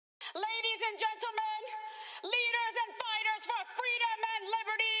Ladies and gentlemen, leaders and fighters for freedom and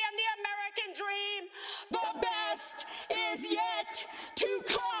liberty and the American dream, the best is yet to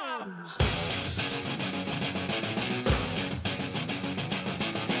come.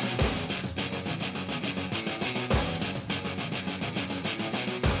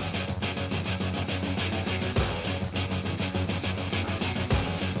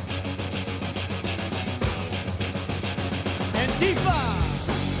 Antifa!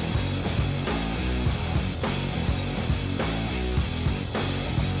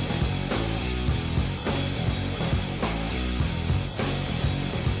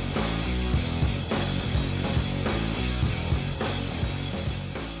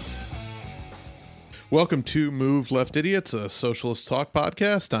 Welcome to Move Left Idiots, a socialist talk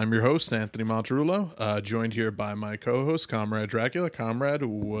podcast. I'm your host, Anthony Monterulo, joined here by my co-host, Comrade Dracula. Comrade,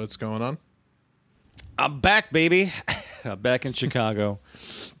 what's going on? I'm back, baby. I'm back in Chicago.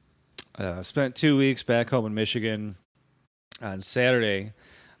 Spent 2 weeks back home in Michigan. On Saturday,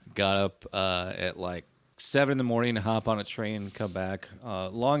 got up at like 7 in the morning to hop on a train, come back.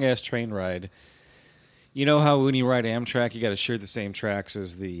 Long-ass train ride. You know how when you ride Amtrak, you got to share the same tracks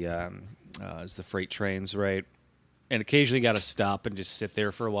as the freight trains, right? And occasionally got to stop and just sit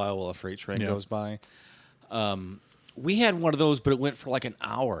there for a while a freight train goes by. We had one of those, but it went for like an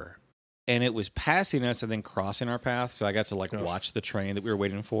hour. And it was passing us and then crossing our path. So I got to watch the train that we were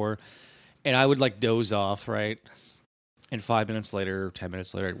waiting for. And I would doze off, right? And 5 minutes later, 10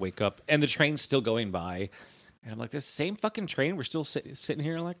 minutes later, I'd wake up and the train's still going by. And I'm like, this same fucking train? We're still sitting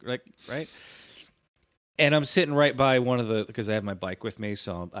here, right? And I'm sitting right by because I have my bike with me,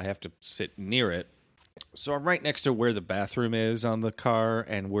 so I have to sit near it. So I'm right next to where the bathroom is on the car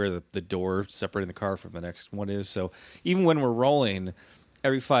and where the door separating the car from the next one is. So even when we're rolling,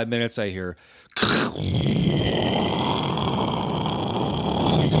 every 5 minutes I hear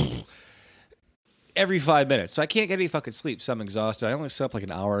every 5 minutes. So I can't get any fucking sleep. So I'm exhausted. I only slept like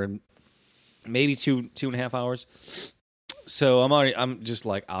an hour and maybe two and a half hours. So I'm just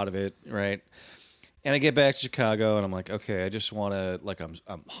out of it, right? And I get back to Chicago and I'm like, okay, I just want to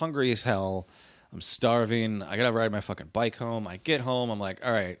I'm hungry as hell. I'm starving. I got to ride my fucking bike home. I get home. I'm like,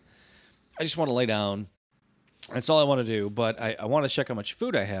 all right, I just want to lay down. That's all I want to do, but I want to check how much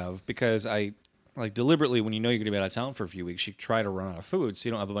food I have because I deliberately, when you know you're going to be out of town for a few weeks, you try to run out of food so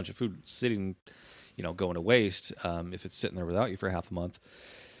you don't have a bunch of food sitting, going to waste if it's sitting there without you for half a month.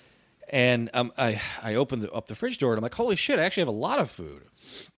 And I opened up the fridge door and I'm like, holy shit, I actually have a lot of food.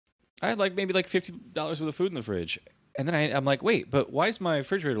 I had maybe $50 worth of food in the fridge. And then I'm like, wait, but why is my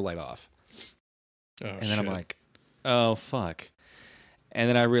refrigerator light off? And then I'm like, oh, fuck. And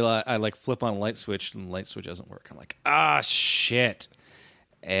then I realize I flip on a light switch and the light switch doesn't work. I'm like, shit.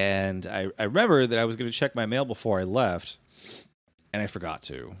 And I remember that I was going to check my mail before I left, and I forgot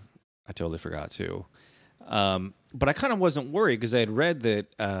to. I totally forgot to. But I kind of wasn't worried because I had read that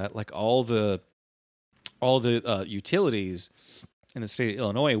all the utilities in the state of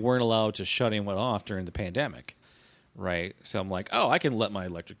Illinois weren't allowed to shut anyone off during the pandemic, right? So I'm like, I can let my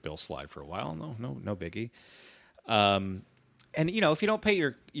electric bill slide for a while. No biggie. And, if you don't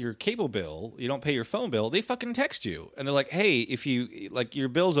pay your cable bill, you don't pay your phone bill, they fucking text you. And they're like, hey, if you, your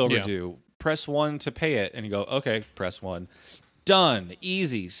bill's overdue, press 1 to pay it. And you go, okay, press 1. Done.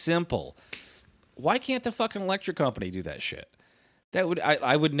 Easy. Simple. Why can't the fucking electric company do that shit?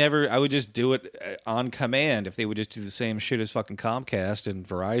 I would just do it on command if they would just do the same shit as fucking Comcast and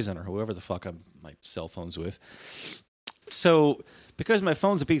Verizon or whoever the fuck my cell phone's with. So, because my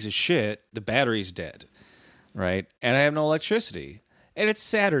phone's a piece of shit, the battery's dead. Right, and I have no electricity, and it's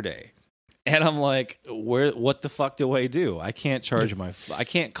Saturday, and I'm like, what the fuck do I do? I can't charge I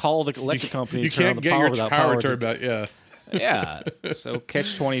can't call the electric company. You turn can't on the get power your without power turned back. Yeah, yeah. So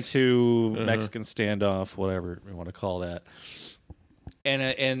catch-22, Mexican standoff, whatever you want to call that.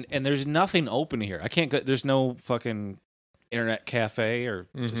 And there's nothing open here. I can't go. There's no fucking internet cafe or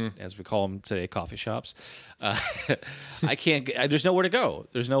just, as we call them today, coffee shops. I can't. There's nowhere to go.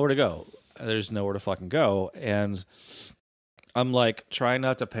 There's nowhere to fucking go. And I'm trying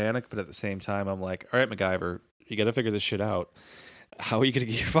not to panic, but at the same time, I'm like, all right, MacGyver, you got to figure this shit out. How are you going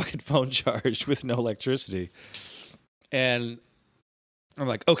to get your fucking phone charged with no electricity? And I'm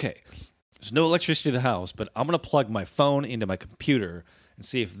like, okay, there's no electricity in the house, but I'm going to plug my phone into my computer and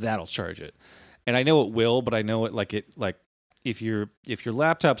see if that'll charge it. And I know it will, but I know it if your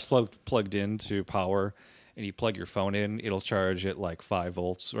laptop's plugged into power and you plug your phone in, it'll charge at 5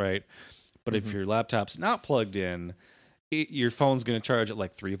 volts, right? But if your laptop's not plugged in, your phone's going to charge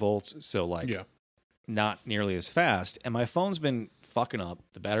at 3 volts. So not nearly as fast. And my phone's been fucking up.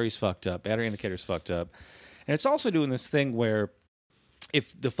 The battery's fucked up. Battery indicator's fucked up. And it's also doing this thing where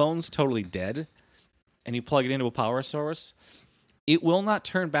if the phone's totally dead and you plug it into a power source, it will not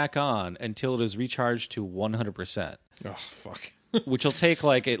turn back on until it is recharged to 100%. Oh, fuck. Which will take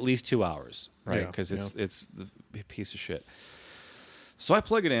like at least 2 hours, right? Yeah, Because it's the piece of shit. So I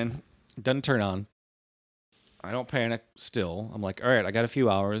plug it in, doesn't turn on. I don't panic still. I'm like, all right, I got a few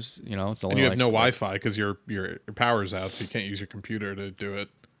hours. It's only And you have like, no Wi-Fi because your power's out, so you can't use your computer to do it.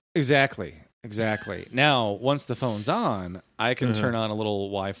 Exactly. Now, once the phone's on, I can turn on a little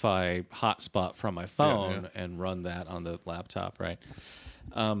Wi-Fi hotspot from my phone and run that on the laptop, right?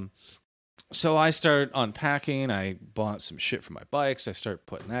 So I start unpacking. I bought some shit for my bikes. I start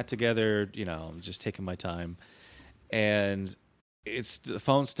putting that together. I'm just taking my time. And the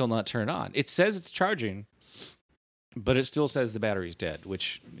phone's still not turned on. It says it's charging, but it still says the battery's dead,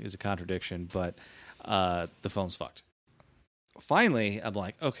 which is a contradiction, but the phone's fucked. Finally, I'm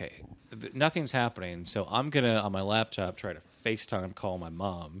like, okay, nothing's happening, so I'm going to, on my laptop, try to FaceTime call my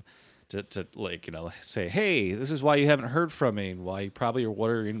mom to say, hey, this is why you haven't heard from me, and why you probably are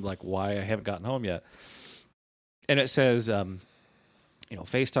wondering, like, why I haven't gotten home yet. And it says,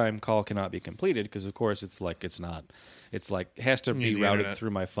 FaceTime call cannot be completed, because, of course, it has to be routed internet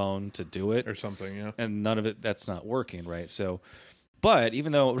through my phone to do it. Or something, yeah. And none of it, that's not working, right? So, but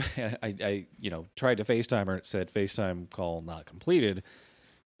even though I tried to FaceTime her, it said FaceTime call not completed,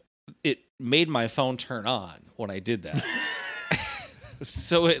 it made my phone turn on when I did that.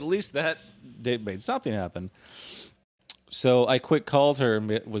 So at least that made something happen. So I quick called her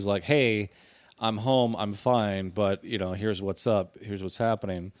and was like, hey, I'm home, I'm fine, but, here's what's up, here's what's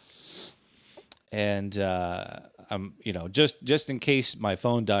happening. And I'm, just in case my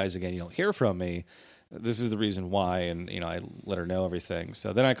phone dies again, you don't hear from me, this is the reason why. And, I let her know everything.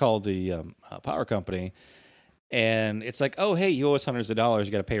 So then I called the power company, and it's like, oh, hey, you owe us hundreds of dollars,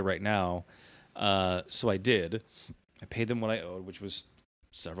 you got to pay right now. So I did. I paid them what I owed, which was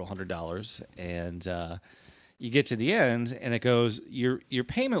several $100s. And you get to the end, and it goes, your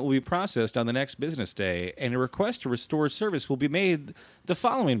payment will be processed on the next business day, and a request to restore service will be made the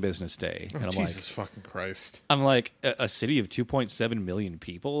following business day. Oh, and I'm Jesus fucking Christ. I'm like, a city of 2.7 million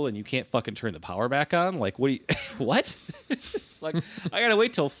people, and you can't fucking turn the power back on? Like, what? What? Like, I gotta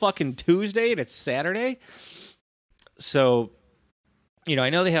wait till fucking Tuesday, and it's Saturday? So, I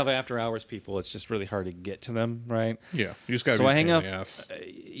know they have after hours people. It's just really hard to get to them, right? Yeah, you just gotta so be I hang up.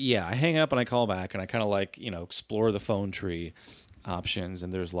 I hang up and I call back, and I kind of explore the phone tree options,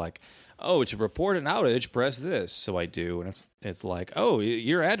 and there's like, oh, to report an outage, press this. So I do, and it's like, oh,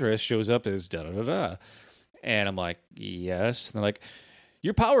 your address shows up as da da da da, and I'm like, yes. And they're like,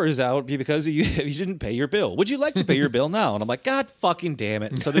 your power is out because you didn't pay your bill. Would you like to pay your bill now? And I'm like, God fucking damn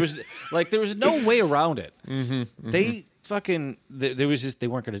it. So there was no way around it. They fucking, there was just, they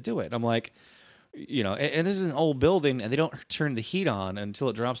weren't going to do it. I'm like, and this is an old building, and they don't turn the heat on until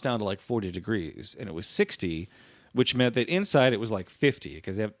it drops down to like 40 degrees. And it was 60, which meant that inside it was like 50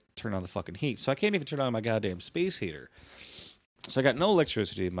 because they have to turn on the fucking heat. So I can't even turn on my goddamn space heater. So I got no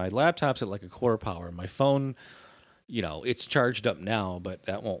electricity. My laptop's at like a quarter power. My phone, it's charged up now, but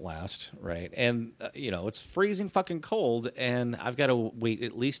that won't last, right? And, it's freezing fucking cold, and I've got to wait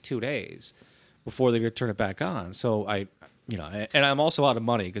at least 2 days before they're going to turn it back on. So and I'm also out of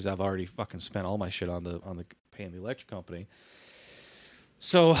money because I've already fucking spent all my shit on the paying the electric company.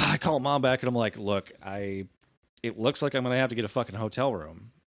 So I call mom back, and I'm like, look, it looks like I'm going to have to get a fucking hotel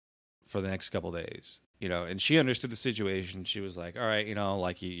room for the next couple of days, and she understood the situation. She was like, all right,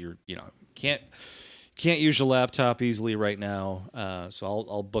 you're can't use your laptop easily right now, so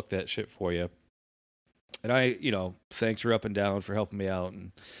I'll book that shit for you. And I, thanked her up and down for helping me out,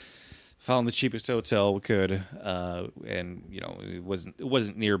 and found the cheapest hotel we could. And it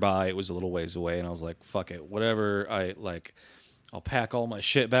wasn't nearby; it was a little ways away. And I was like, "Fuck it, whatever." I'll pack all my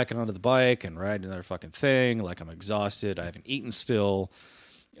shit back onto the bike and ride another fucking thing. Like, I'm exhausted. I haven't eaten still,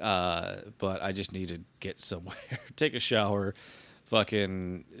 but I just need to get somewhere, take a shower,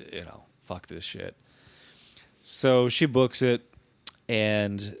 fucking, fuck this shit. So she books it,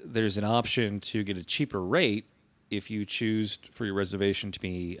 and there's an option to get a cheaper rate if you choose for your reservation to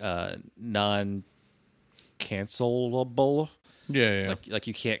be non-cancelable. Yeah. Like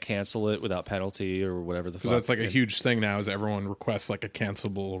you can't cancel it without penalty or whatever the fuck. That's like a huge thing now, is everyone requests like a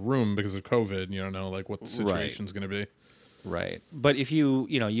cancelable room because of COVID. You don't know like what the situation's going to be. Right. But if you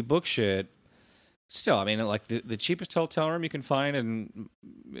book shit, still, I mean, like the cheapest hotel room you can find, and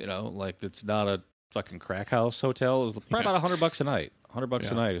it's not a fucking crack house hotel, is probably about $100 a night.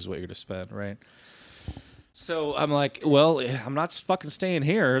 $100 a night is what you're to spend, right? So I'm like, well, I'm not fucking staying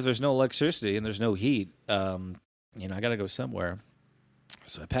here. There's no electricity and there's no heat. I got to go somewhere.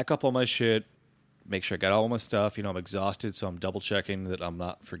 So I pack up all my shit, make sure I got all my stuff. I'm exhausted, so I'm double checking that I'm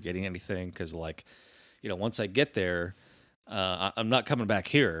not forgetting anything because, like, once I get there, I'm not coming back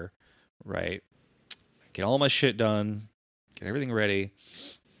here, right? Get all my shit done, get everything ready.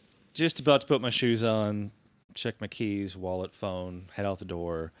 Just about to put my shoes on, check my keys, wallet, phone, head out the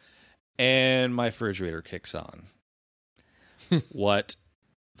door, and my refrigerator kicks on. What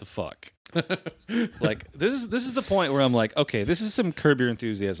the fuck? Like, this is the point where I'm like, okay, this is some Curb Your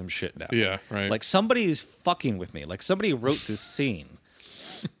Enthusiasm shit now. Yeah, right. Like, somebody is fucking with me. Like, somebody wrote this scene.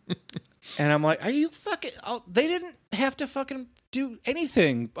 And I'm like, are you fucking... Oh, they didn't have to fucking do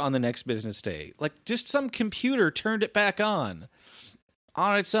anything on the next business day. Like, just some computer turned it back on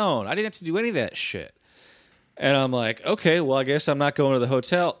its own. I didn't have to do any of that shit. And I'm like, okay, well, I guess I'm not going to the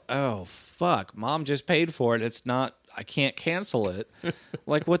hotel. Oh, fuck. Mom just paid for it. It's not... I can't cancel it.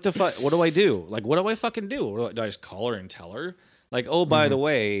 Like, what the fuck? What do I do? Like, what do I fucking do? Do I just call her and tell her? Like, oh, by the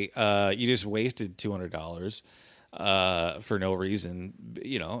way, you just wasted $200 for no reason,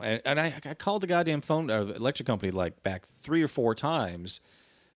 And I called the goddamn phone electric company like back 3 or 4 times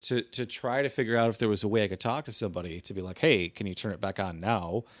to try to figure out if there was a way I could talk to somebody to be like, hey, can you turn it back on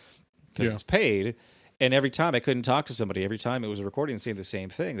now? Because it's paid. And every time I couldn't talk to somebody, every time it was a recording saying the same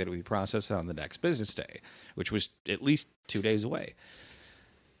thing, that it would be processed on the next business day, which was at least 2 days away.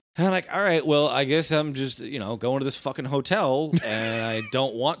 And I'm like, all right, well, I guess I'm just, going to this fucking hotel, and I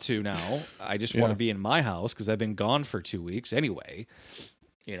don't want to now. I just want to be in my house because I've been gone for 2 weeks anyway.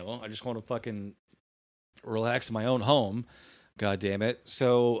 I just want to fucking relax in my own home. God damn it.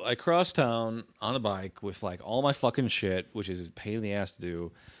 So I cross town on a bike with like all my fucking shit, which is a pain in the ass to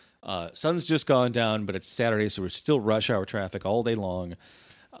do. Sun's just gone down, but it's Saturday, so we're still rush hour traffic all day long.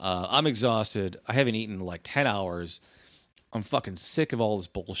 I'm exhausted. I haven't eaten in like 10 hours. I'm fucking sick of all this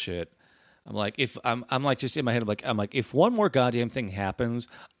bullshit. I'm like, I'm like just in my head, I'm like, if one more goddamn thing happens,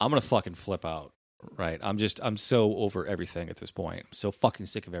 I'm gonna fucking flip out. Right? I'm so over everything at this point. I'm so fucking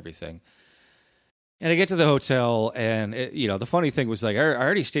sick of everything. And I get to the hotel, and the funny thing was like, I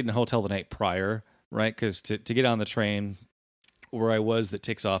already stayed in a hotel the night prior, right? Because to get on the train where I was that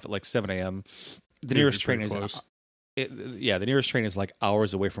takes off at like 7 a.m. The nearest train is the nearest train is like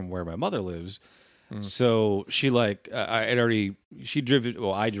hours away from where my mother lives. So she I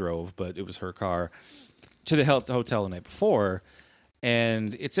drove, but it was her car to the hotel the night before,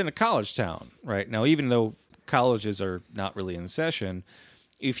 and it's in a college town right now. Even though colleges are not really in session,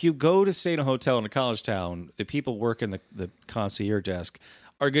 if you go to stay in a hotel in a college town, the people working the concierge desk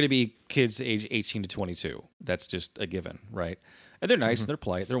are going to be kids age 18 to 22. That's just a given, right? And they're nice, and they're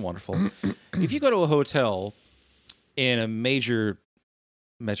polite, they're wonderful. If you go to a hotel in a major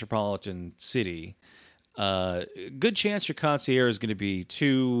metropolitan city, good chance your concierge is going to be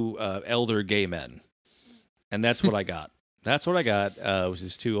 2 elder gay men. And that's what I got. That's what I got, was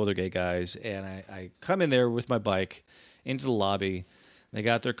just 2 older gay guys. And I come in there with my bike into the lobby. They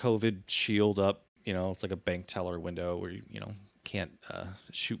got their COVID shield up. It's like a bank teller window where you can't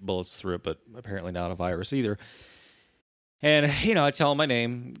shoot bullets through it, but apparently not a virus either. And, I tell him my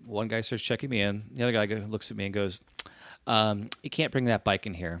name. One guy starts checking me in. The other guy looks at me and goes, you can't bring that bike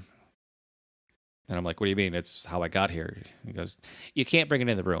in here. And I'm like, what do you mean? It's how I got here. He goes, you can't bring it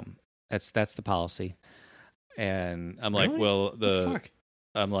in the room. That's the policy. And I'm like, really?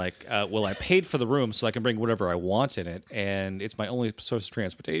 Well, I paid for the room so I can bring whatever I want in it. And it's my only source of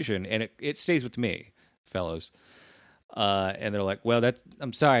transportation. And it stays with me, fellas. And they're like, well,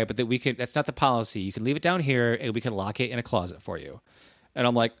 I'm sorry, but that's not the policy. You can leave it down here and we can lock it in a closet for you. And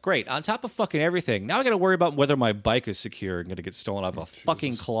I'm like, great. On top of fucking everything, now I got to worry about whether my bike is secure and going to get stolen out of a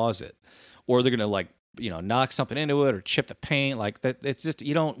fucking closet, or they're going to knock something into it or chip the paint. Like that. It's just,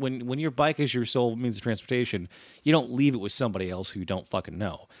 when your bike is your sole means of transportation, you don't leave it with somebody else who you don't fucking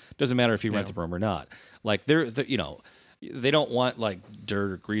know. Doesn't matter if you rent the room or not. Like they don't want like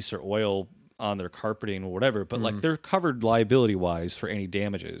dirt or grease or oil on their carpeting or whatever, but like they're covered liability wise for any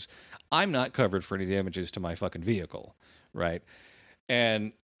damages. I'm not covered for any damages to my fucking vehicle, right?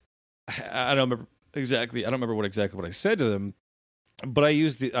 And I don't remember exactly what I said to them, but I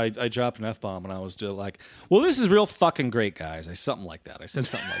dropped an F-bomb and I was just like, well, this is real fucking great, guys. I said something like that.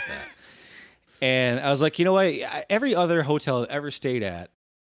 And I was like, you know what? Every other hotel I've ever stayed at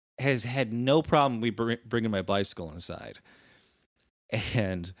has had no problem bringing my bicycle inside.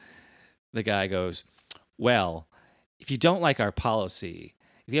 And the guy goes, well, if you don't like our policy,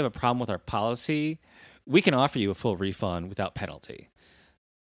 if you have a problem with our policy, we can offer you a full refund without penalty.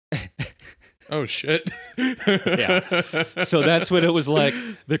 Oh, shit. Yeah. So that's when it was like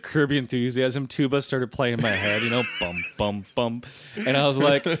the Curb Your Enthusiasm tuba started playing in my head, bum, bum, bum. And I was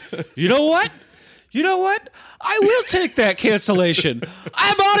like, you know what? You know what? I will take that cancellation.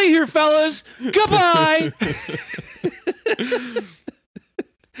 I'm out of here, fellas. Goodbye.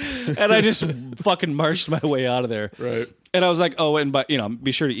 And I just fucking marched my way out of there. Right. And I was like, oh, and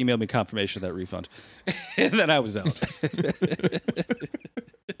be sure to email me confirmation of that refund. And then I was out.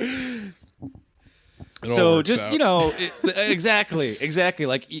 So just, out. Exactly.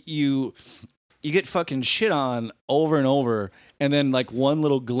 Like you get fucking shit on over and over, and then like one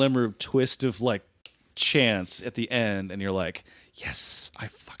little glimmer of twist of like chance at the end, and you're like, yes, I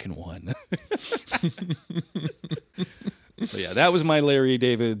fucking won. So yeah, that was my Larry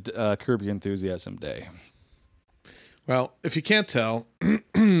David Curb Your Enthusiasm day. Well, if you can't tell,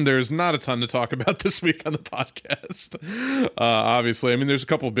 there's not a ton to talk about this week on the podcast. Obviously, I mean, there's a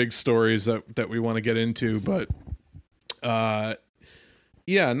couple big stories that we want to get into, but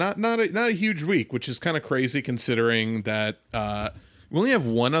yeah, not a huge week, which is kind of crazy considering that we only have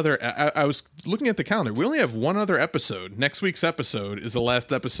one other. I was looking at the calendar. We only have one other episode. Next week's episode is the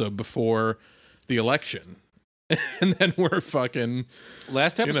last episode before the election. And then we're fucking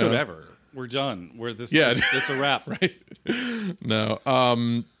last episode ever. We're done. It's a wrap, right? No,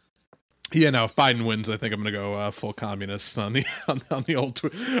 yeah, no. If Biden wins, I think I'm gonna go full communist on the on the old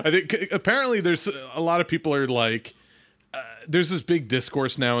Twitter. I think apparently there's a lot of people are like, there's this big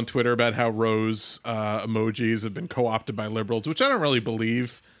discourse now on Twitter about how rose emojis have been co-opted by liberals, which I don't really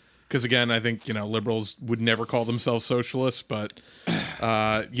believe. Because again, I think liberals would never call themselves socialists, but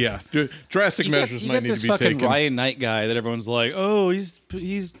yeah, drastic measures might need to be taken. You got this fucking Ryan Knight guy that everyone's like, oh,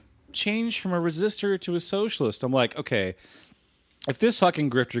 he's changed from a resistor to a socialist. I'm like, okay, if this fucking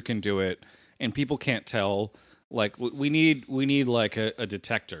grifter can do it, and people can't tell, like we need like a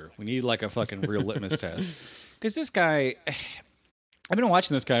detector. We need like a fucking real litmus test. Because this guy, I've been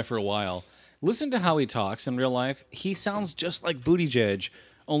watching this guy for a while. Listen to how he talks in real life. He sounds just like Buttigieg.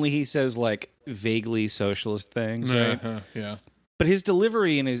 Only he says like vaguely socialist things, right? Yeah. But his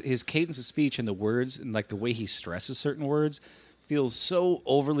delivery and his cadence of speech and the words and like the way he stresses certain words feels so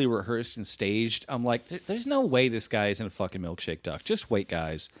overly rehearsed and staged. I'm like, there's no way this guy isn't a fucking milkshake duck. Just wait,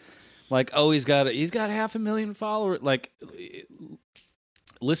 guys. Like, oh, he's got 500,000 followers. Like,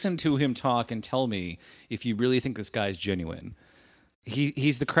 listen to him talk and tell me if you really think this guy's genuine.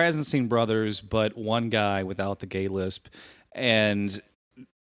 He's the Krasenstein brothers, but one guy without the gay lisp, and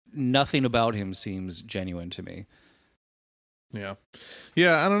nothing about him seems genuine to me. Yeah.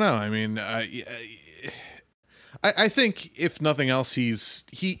 I don't know. I mean, I think if nothing else,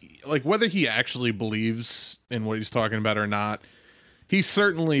 he like whether he actually believes in what he's talking about or not, he's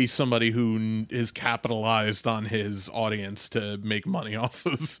certainly somebody who is capitalized on his audience to make money off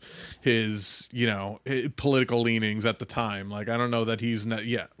of his, political leanings at the time. Like, I don't know that he's not.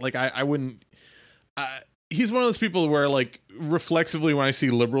 Yeah. Like, I wouldn't. He's one of those people where, like, reflexively when I see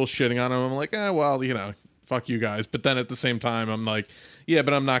liberals shitting on him, I'm like, well, fuck you guys. But then at the same time, I'm like, yeah,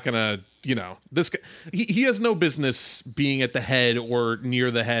 but I'm not gonna, this guy, he has no business being at the head or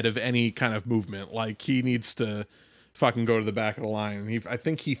near the head of any kind of movement. Like, he needs to fucking go to the back of the line. I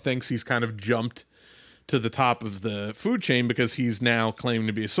think he thinks he's kind of jumped to the top of the food chain because he's now claiming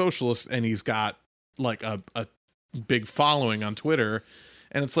to be a socialist and he's got like a big following on Twitter.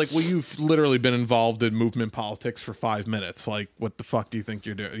 And it's like, well, you've literally been involved in movement politics for 5 minutes. Like, what the fuck do you think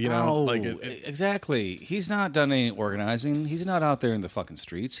you're doing? Exactly. He's not done any organizing. He's not out there in the fucking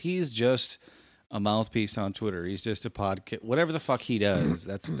streets. He's just a mouthpiece on Twitter. He's just a podcast. Whatever the fuck he does,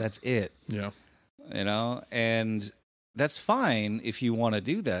 that's it. Yeah. And that's fine if you want to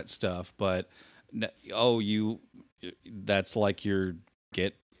do that stuff. But that's like your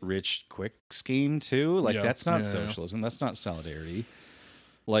get rich quick scheme too. Like, that's not socialism. That's not solidarity.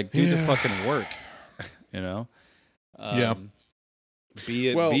 Like, do the fucking work,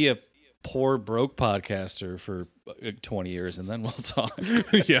 Be a poor broke podcaster for 20 years, and then we'll talk.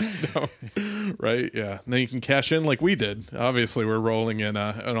 Right, yeah. And then you can cash in like we did. Obviously, we're rolling in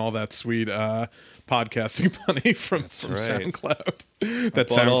all that sweet podcasting money from SoundCloud.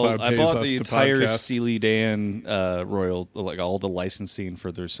 I bought the entire Steely Dan like all the licensing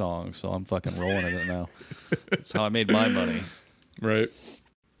for their songs, so I'm fucking rolling in it now. That's how I made my money. Right.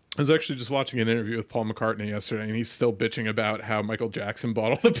 I was actually just watching an interview with Paul McCartney yesterday, and he's still bitching about how Michael Jackson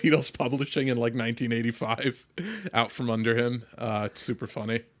bought all the Beatles publishing in like 1985 out from under him. It's super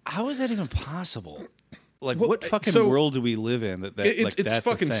funny. How is that even possible? Like, what fucking world do we live in it's that's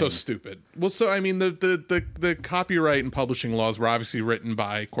fucking so stupid. Well, so I mean, the copyright and publishing laws were obviously written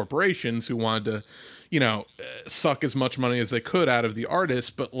by corporations who wanted to, suck as much money as they could out of the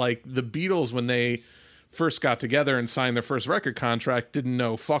artists. But like the Beatles, when they first got together and signed their first record contract, didn't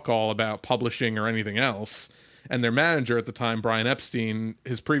know fuck all about publishing or anything else. and their manager at the time, Brian Epstein,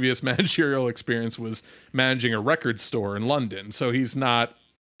 his previous managerial experience was managing a record store in London. So he's not,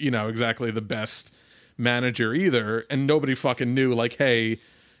 exactly the best manager either. And nobody fucking knew, like, hey,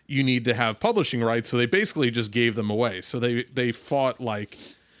 you need to have publishing rights. So they basically just gave them away. So they fought like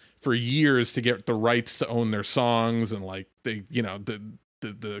for years to get the rights to own their songs, and like they,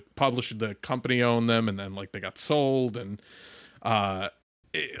 the publisher, the company owned them, and then like they got sold. And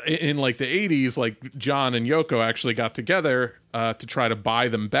in like the 80s, like John and Yoko actually got together to try to buy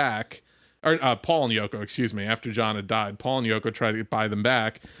them back. Or Paul and Yoko, excuse me, after John had died, Paul and Yoko tried to buy them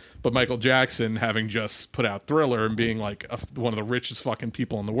back, but Michael Jackson, having just put out Thriller and being like one of the richest fucking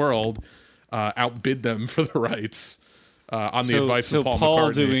people in the world, outbid them for the rights on the advice of Paul McCartney. So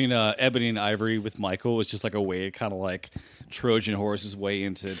Paul doing Ebony and Ivory with Michael was just like a way to kind of like Trojan horse his way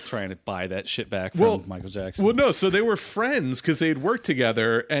into trying to buy that shit back from Michael Jackson. Well, no, so they were friends because they'd worked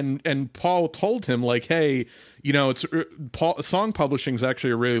together, and Paul told him like, hey, it's song publishing is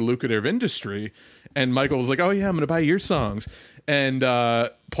actually a really lucrative industry. And Michael was like, oh yeah, I'm going to buy your songs. And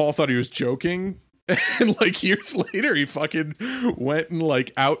Paul thought he was joking. And like years later, he fucking went and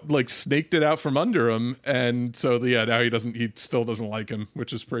like snaked it out from under him. And so now he still doesn't like him,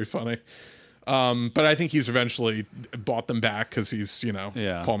 which is pretty funny. But I think he's eventually bought them back because he's,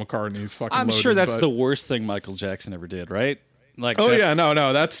 Paul McCartney's fucking I'm loaded, sure that's the worst thing Michael Jackson ever did, right? Like,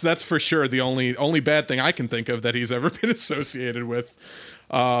 that's for sure the only bad thing I can think of that he's ever been associated with.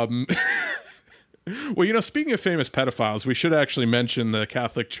 Well, speaking of famous pedophiles, we should actually mention the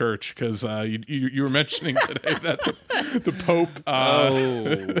Catholic Church because you were mentioning today that the Pope.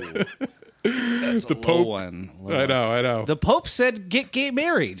 That's the a Pope. Low one. I know. The Pope said, "Get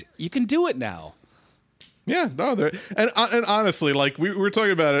married. You can do it now." Yeah, no, and honestly, like we were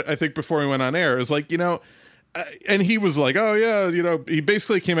talking about it, I think before we went on air, it was like and he was like, oh yeah, he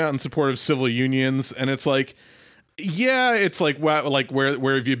basically came out in support of civil unions, and it's like. Yeah, it's like, wow, like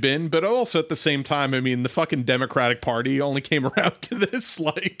where have you been? But also at the same time, I mean, the fucking Democratic Party only came around to this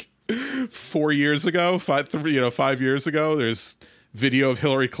like 4 years ago, 5 years ago. There's video of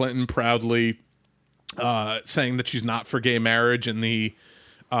Hillary Clinton proudly saying that she's not for gay marriage in the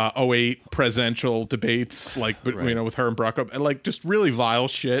 2008 presidential debates, like right. With her and Barack Obama, and like just really vile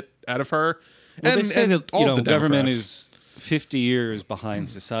shit out of her. Well, and they say that the government Democrats. is 50 years behind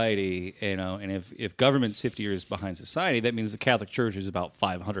society, and if government's 50 years behind society, that means the Catholic Church is about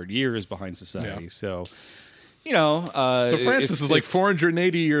 500 years behind society. Yeah. So, so Francis is like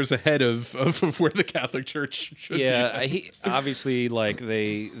 480 years ahead of where the Catholic Church should be. Yeah, he obviously like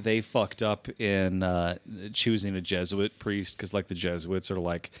they fucked up in choosing a Jesuit priest because like the Jesuits are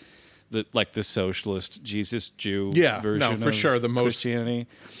like the socialist Jesus Jew version for of sure the most Christianity.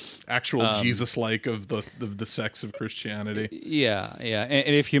 Actual Jesus-like of the sects of Christianity. Yeah.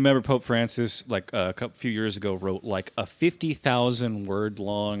 And if you remember, Pope Francis, like a few years ago, wrote like a 50,000 word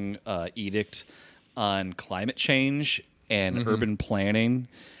long edict on climate change and urban planning,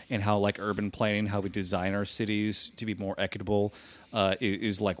 and how like urban planning, how we design our cities to be more equitable,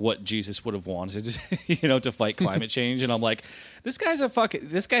 is like what Jesus would have wanted, to fight climate change. And I'm like, this guy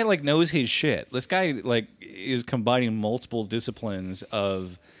like knows his shit. This guy like is combining multiple disciplines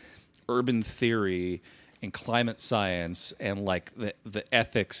of urban theory and climate science and like the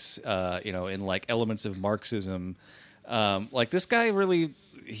ethics, and like elements of Marxism. Like this guy really,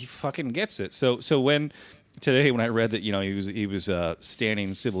 he fucking gets it. So when I read that, he was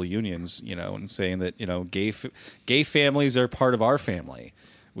standing civil unions, and saying that, gay families are part of our family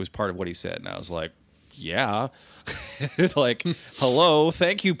was part of what he said. And I was like, yeah, like, hello,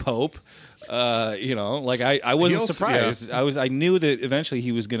 thank you, Pope. Like I wasn't surprised. Yeah. I knew that eventually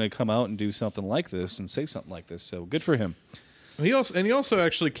he was going to come out and do something like this and say something like this. So good for him. He also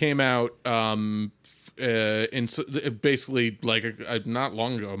actually came out basically like not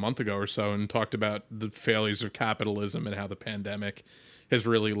long ago, a month ago or so, and talked about the failures of capitalism and how the pandemic has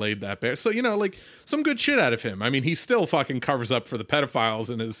really laid that bare. So like some good shit out of him. I mean, he still fucking covers up for the pedophiles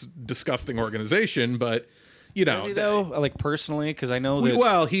in his disgusting organization, but. Does he though? Like personally, because I know that.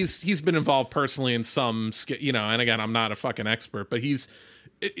 Well, he's been involved personally in some, and again, I'm not a fucking expert, but he's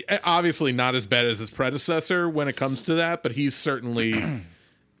obviously not as bad as his predecessor when it comes to that, but he's certainly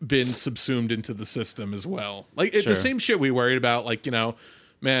been subsumed into the system as well. Like Sure. the same shit we worried about, like,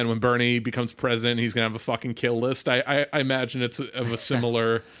 man, when Bernie becomes president, he's gonna have a fucking kill list. I imagine it's of a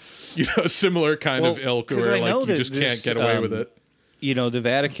similar, similar kind of ilk where like you just can't get away with it. The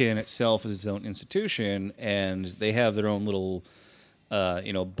Vatican itself is its own institution, and they have their own little,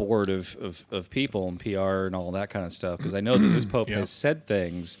 board of people and PR and all that kind of stuff. Because I know that this Pope has said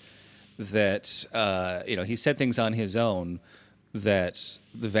things that, he said things on his own that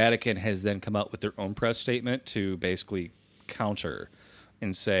the Vatican has then come out with their own press statement to basically counter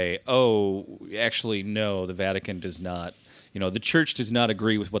and say, oh, actually, no, the Vatican does not. The church does not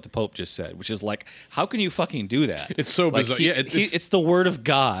agree with what the Pope just said, which is like, how can you fucking do that? It's so bizarre. It's the word of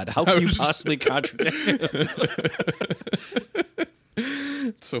God. How can you possibly contradict him?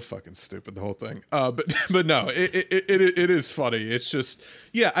 It's so fucking stupid, the whole thing. But no, it is funny. It's just,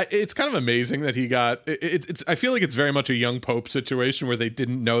 it's kind of amazing that he got. It's I feel like it's very much a young Pope situation where they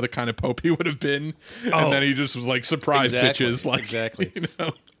didn't know the kind of Pope he would have been, and then he just was like, surprise, bitches, like exactly.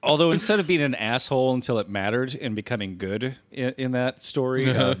 Although instead of being an asshole until it mattered and becoming good in that story.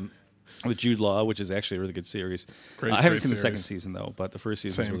 With Jude Law, which is actually a really good series. I haven't seen the second season, though, but the first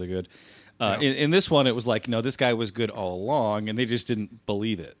season is really good. In this one, it was like, no, this guy was good all along, and they just didn't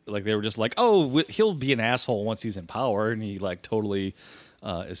believe it. Like, they were just like, oh, he'll be an asshole once he's in power, and he, like, totally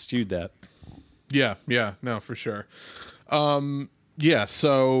eschewed that. Yeah, no, for sure.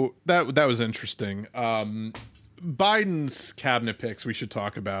 So that was interesting. Biden's cabinet picks we should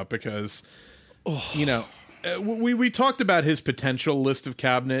talk about because, we talked about his potential list of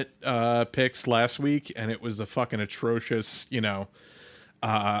cabinet picks last week, and it was a fucking atrocious,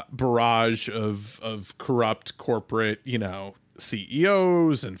 barrage of corrupt corporate,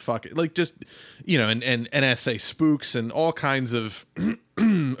 CEOs and fucking and NSA spooks and all kinds of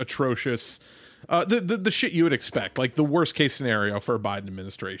atrocious. The shit you would expect, like the worst case scenario for a Biden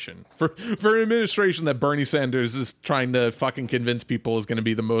administration, for an administration that Bernie Sanders is trying to fucking convince people is going to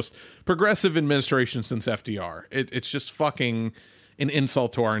be the most progressive administration since FDR. It's just fucking an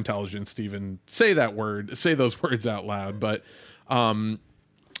insult to our intelligence to even say those words out loud. But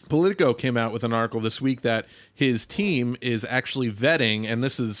Politico came out with an article this week that his team is actually vetting, and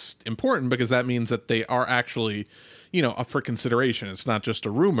this is important because that means that they are actually, up for consideration. It's not just a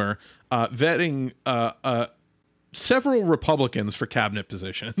rumor. Vetting several Republicans for cabinet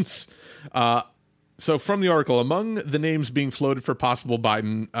positions. So from the article, among the names being floated for possible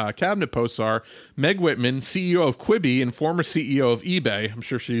Biden cabinet posts are Meg Whitman, CEO of Quibi and former CEO of eBay. I'm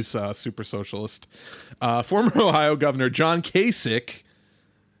sure she's super socialist. Former Ohio Governor John Kasich,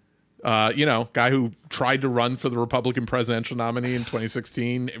 guy who tried to run for the Republican presidential nominee in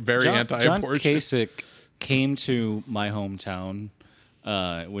 2016, very anti-abortion. John Kasich came to my hometown,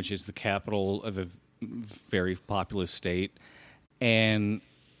 which is the capital of a very populous state, and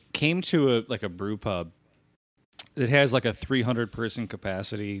came to a brew pub that has like a 300-person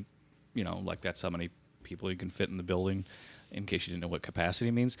capacity. Like that's how many people you can fit in the building. In case you didn't know what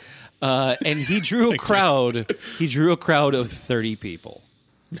capacity means, and he drew a crowd. He drew a crowd of 30 people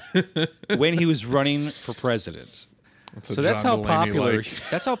when he was running for president. So that's how popular.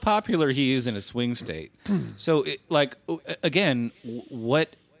 That's how popular he is in a swing state. So, again,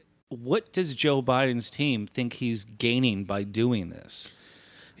 what does Joe Biden's team think he's gaining by doing this?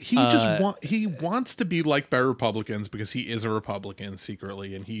 He he wants to be liked by Republicans because he is a Republican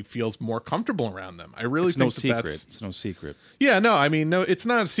secretly, and he feels more comfortable around them. I really think it's no secret. Yeah, no, I mean, no, it's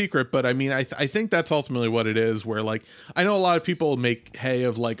not a secret, but I mean, I think that's ultimately what it is. Where I know a lot of people make hay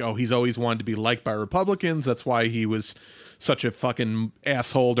of he's always wanted to be liked by Republicans. That's why he was such a fucking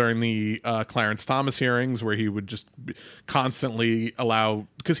asshole during the Clarence Thomas hearings, where he would just constantly allow,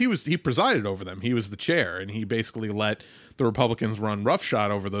 because he presided over them. He was the chair, and he basically let the Republicans run roughshod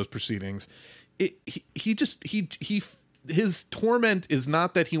over those proceedings. His torment is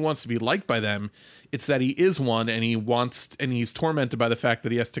not that he wants to be liked by them; it's that he is one, and he's tormented by the fact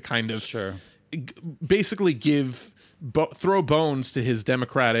that he has to kind of basically throw bones to his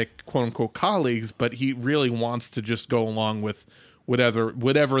Democratic quote unquote colleagues, but he really wants to just go along with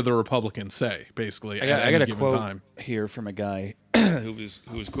whatever the Republicans say. Basically, I got a quote here from a guy who was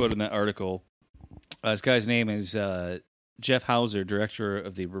quoted in that article. This guy's name is Jeff Hauser, director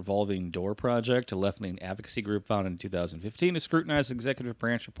of the Revolving Door Project, a left-leaning advocacy group founded in 2015 to scrutinize executive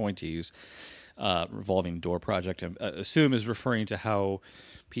branch appointees. Revolving Door Project, I assume, is referring to how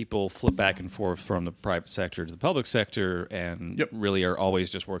people flip back and forth from the private sector to the public sector and really are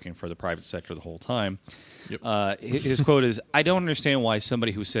always just working for the private sector the whole time. His quote is, "I don't understand why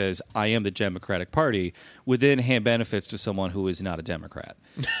somebody who says, I am the Democratic Party, would then hand benefits to someone who is not a Democrat."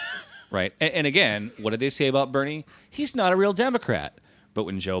 Right. And again, what did they say about Bernie? He's not a real Democrat. But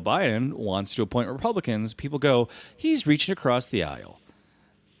when Joe Biden wants to appoint Republicans, people go, he's reaching across the aisle.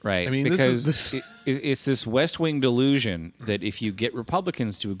 Right. I mean, because it's this West Wing delusion that if you get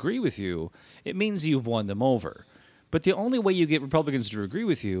Republicans to agree with you, it means you've won them over. But the only way you get Republicans to agree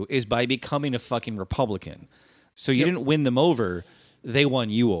with you is by becoming a fucking Republican. So you didn't win them over, they won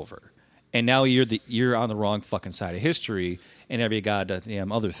you over. And now you're on the wrong fucking side of history and every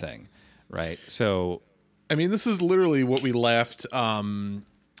goddamn other thing. Right. So I mean, this is literally what we left. They all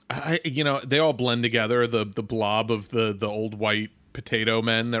blend together. The blob of the old white potato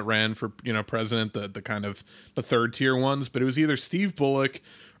men that ran for president, the kind of the third tier ones. But it was either Steve Bullock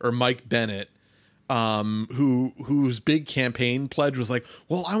or Mike Bennett, whose big campaign pledge was like,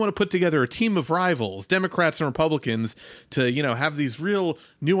 well, I want to put together a team of rivals, Democrats and Republicans, to have these real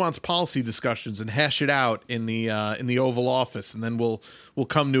nuanced policy discussions and hash it out in the Oval Office, and then we'll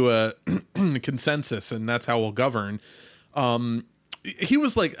come to a consensus, and that's how we'll govern. He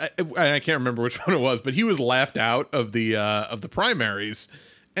was like, I can't remember which one it was, but he was laughed out of the primaries.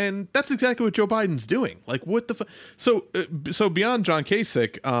 And that's exactly what Joe Biden's doing. Like, what the so beyond John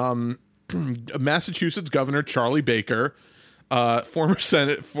Kasich, Massachusetts Governor Charlie Baker, former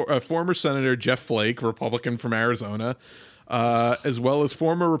Senator Jeff Flake, Republican from Arizona, as well as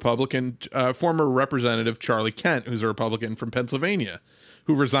former Representative Charlie Kent, who's a Republican from Pennsylvania,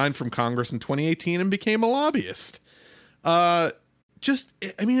 who resigned from Congress in 2018 and became a lobbyist.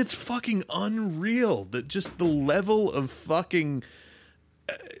 It's fucking unreal that just the level of fucking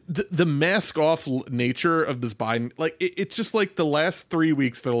the mask off nature of this Biden. Like, it's just like the last 3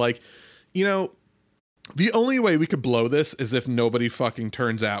 weeks, they're like, the only way we could blow this is if nobody fucking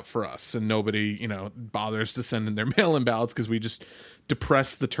turns out for us and nobody, bothers to send in their mail-in ballots, because we just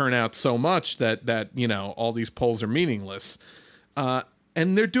depress the turnout so much that all these polls are meaningless.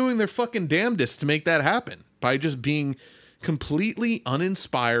 And they're doing their fucking damnedest to make that happen by just being completely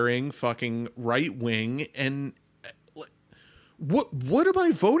uninspiring, fucking right wing. And what am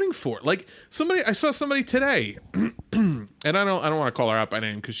I voting for? Like, I saw somebody today, and I don't want to call her out by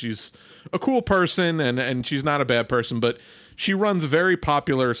name because she's a cool person and she's not a bad person, but she runs a very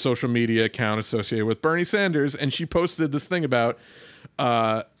popular social media account associated with Bernie Sanders, and she posted this thing about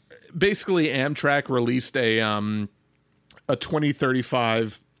basically Amtrak released a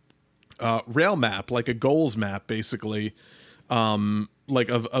 2035 rail map, like a goals map, basically, like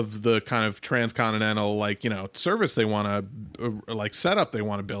of the kind of transcontinental, service they want to setup they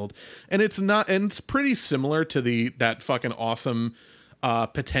want to build. And it's pretty similar to that fucking awesome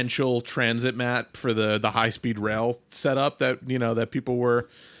potential transit map for the high speed rail setup that people were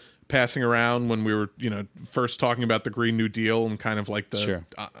passing around when we were first talking about the Green New Deal and kind of like the Sure.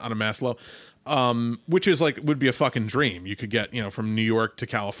 On a mass level. Which is would be a fucking dream. You could get, from New York to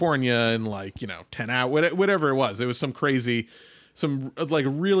California in 10 hours, whatever it was. It was some crazy,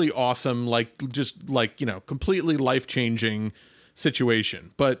 really awesome, completely life-changing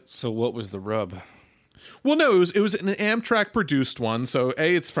situation. But So what was the rub? well, no, it was an Amtrak produced one. So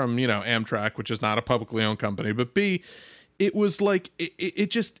A, it's from, Amtrak, which is not a publicly owned company, but B, it was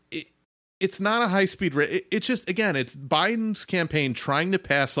it's not a high speed rail. It's just, again, it's Biden's campaign trying to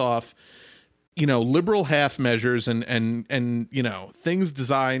pass off liberal half measures and things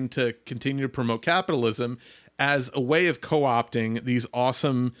designed to continue to promote capitalism as a way of co-opting these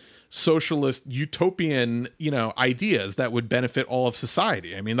awesome socialist utopian, ideas that would benefit all of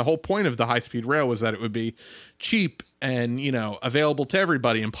society. I mean, the whole point of the high-speed rail was that it would be cheap and, available to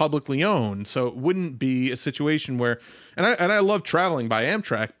everybody and publicly owned. So it wouldn't be a situation where, and I love traveling by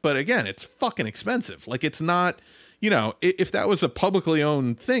Amtrak, but again, it's fucking expensive. Like, it's not, if that was a publicly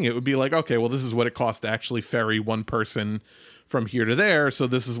owned thing, it would be like, okay, well, this is what it costs to actually ferry one person from here to there, so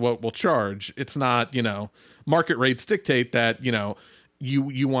this is what we'll charge. It's not, market rates dictate that,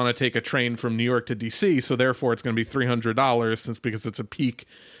 you want to take a train from New York to DC, so therefore it's going to be $300 because it's a peak,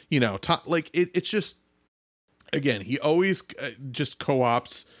 it's just, again, he always just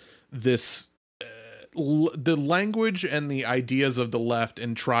co-opts this, the language and the ideas of the left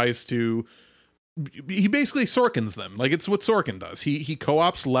and tries to, he basically Sorkins them. Like, it's what Sorkin does. He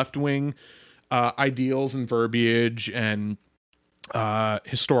co-ops left-wing ideals and verbiage and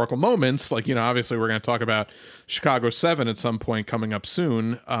historical moments. Obviously we're going to talk about Chicago 7 at some point coming up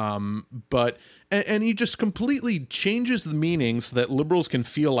soon. But he just completely changes the meaning so that liberals can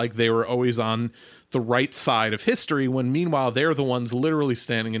feel like they were always on the right side of history, when meanwhile they're the ones literally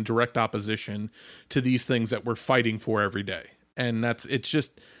standing in direct opposition to these things that we're fighting for every day. And it's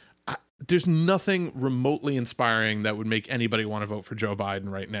just, there's nothing remotely inspiring that would make anybody want to vote for Joe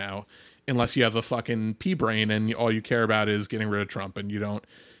Biden right now, unless you have a fucking pea brain and all you care about is getting rid of Trump, and you don't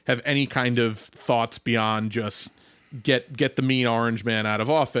have any kind of thoughts beyond just get the mean orange man out of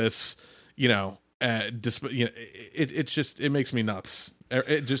office. It's just, it makes me nuts.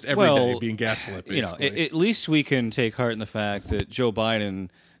 Just every day being gaslit. Basically. At least we can take heart in the fact that Joe Biden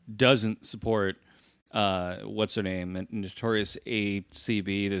doesn't support what's her name, notorious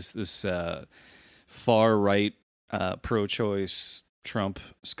ACB, this far right pro-choice Trump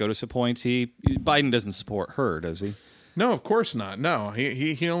SCOTUS appointee. Biden doesn't support her, does he? No, of course not. No,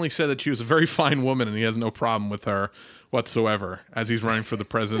 he only said that she was a very fine woman, and he has no problem with her whatsoever. As he's running for the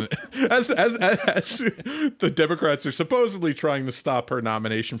president, as the Democrats are supposedly trying to stop her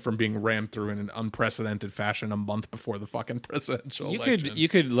nomination from being rammed through in an unprecedented fashion a month before the fucking presidential election. You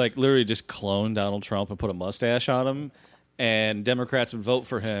could like literally just clone Donald Trump and put a mustache on him, and Democrats would vote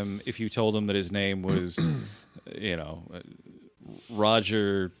for him if you told them that his name was,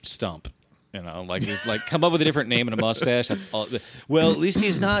 Roger Stump. Just like come up with a different name and a mustache. That's all. Well, at least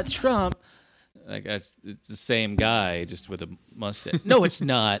he's not Trump. Like it's the same guy, just with a mustache. No, it's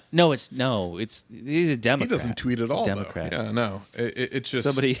not. He's a Democrat. He doesn't tweet at all. Democrat. Though. Yeah, no. It's just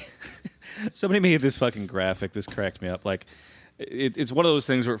somebody made this fucking graphic. This cracked me up. Like it's one of those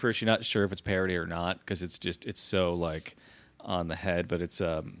things where at first you're not sure if it's parody or not because it's so like on the head. But it's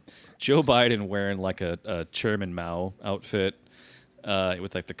Joe Biden wearing like a Chairman Mao outfit.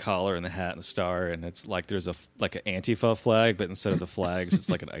 With like the collar and the hat and the star, and it's like there's an Antifa flag, but instead of the flags, it's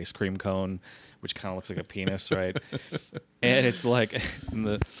like an ice cream cone, which kind of looks like a penis, right? And it's like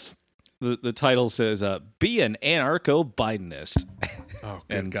the title says, "Be an anarcho-Bidenist." Oh,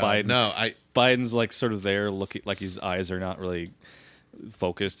 good and God. Biden's like sort of there, looking like his eyes are not really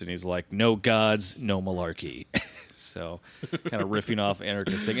focused, and he's like, "No gods, no malarkey." So, kind of riffing off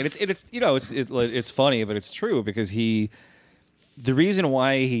anarchist thing, and it's funny, but it's true because the reason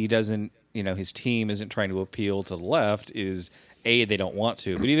why he doesn't, his team isn't trying to appeal to the left is A, they don't want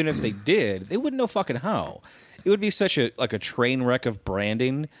to, but even if they did, they wouldn't know fucking how. It would be such a train wreck of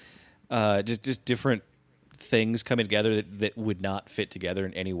branding, just different things coming together that would not fit together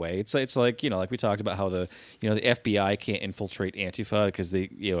in any way. It's like like we talked about how the FBI can't infiltrate Antifa because they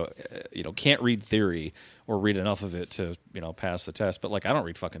can't read theory or read enough of it to pass the test. But like I don't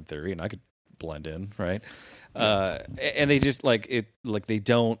read fucking theory and I could blend in, right? And they just they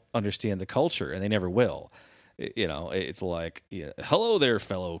don't understand the culture and they never will. It's like, hello there,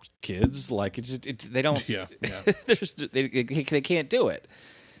 fellow kids. Like they don't. Yeah. they can't do it.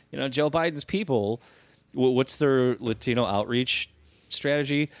 Joe Biden's people. What's their Latino outreach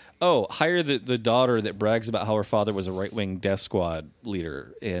strategy? Oh, hire the daughter that brags about how her father was a right wing death squad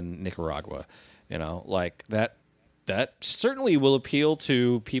leader in Nicaragua. Like that. That certainly will appeal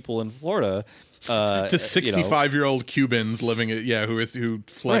to people in Florida. To 65-year-old Cubans living who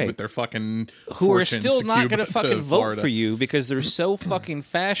fled right. with their fucking who are still not going to fucking vote Florida. for you because they're so fucking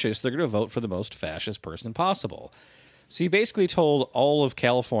fascist. They're going to vote for the most fascist person possible. So you basically told all of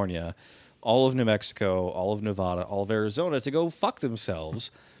California, all of New Mexico, all of Nevada, all of Arizona to go fuck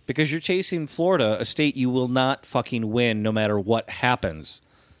themselves because you're chasing Florida, a state you will not fucking win no matter what happens.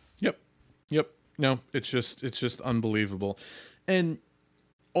 Yep. No, it's just unbelievable. And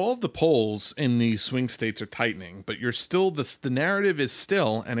all of the polls in these swing states are tightening, but you're still the narrative is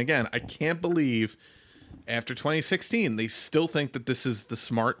still, and again, I can't believe after 2016 they still think that this is the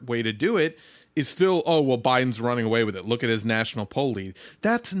smart way to do it. Is still, oh well, Biden's running away with it. Look at his national poll lead.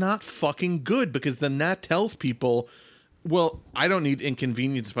 That's not fucking good because then that tells people, well, I don't need to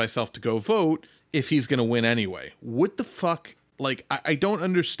inconvenience myself to go vote if he's going to win anyway. What the fuck? Like, I don't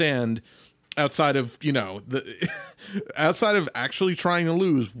understand. Outside of outside of actually trying to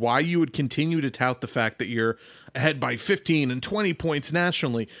lose, why you would continue to tout the fact that you're ahead by 15 and 20 points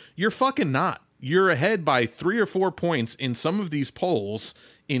nationally. You're fucking not. You're ahead by 3 or 4 points in some of these polls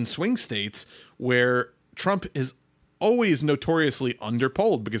in swing states where Trump is always notoriously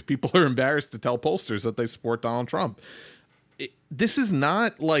underpolled because people are embarrassed to tell pollsters that they support Donald Trump. This is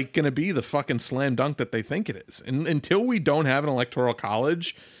not like going to be the fucking slam dunk that they think it is. And until we don't have an electoral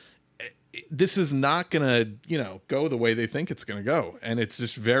college, this is not going to, go the way they think it's going to go. And it's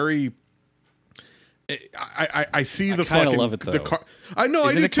just very, I see the fucking, love it though. I know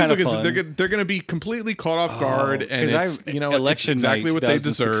I do too because fun? they're going to be completely caught off guard. And it's, election it's exactly night, what they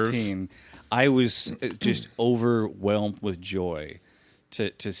deserve. I was just overwhelmed with joy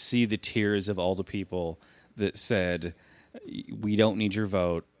to see the tears of all the people that said, we don't need your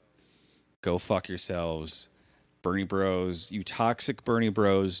vote. Go fuck yourselves. Bernie bros, you toxic Bernie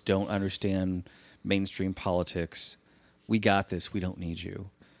bros don't understand mainstream politics. We got this. We don't need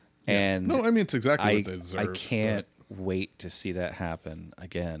you. Yeah. And no, I mean, it's exactly what they deserve. I can't wait to see that happen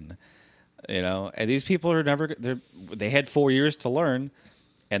again. And these people are they had 4 years to learn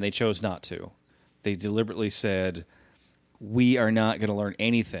and they chose not to. They deliberately said, we are not going to learn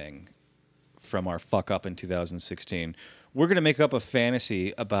anything from our fuck up in 2016. We're going to make up a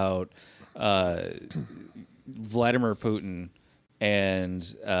fantasy about, Vladimir Putin and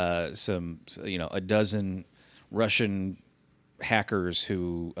a dozen Russian hackers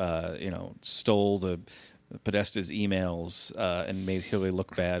who stole the Podesta's emails and made Hillary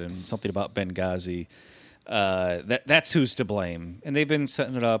look bad, and something about Benghazi. That's who's to blame, and they've been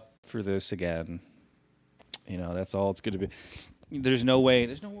setting it up for this again. That's all it's going to be. There's no way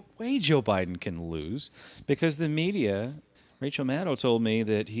Joe Biden can lose because the media. Rachel Maddow told me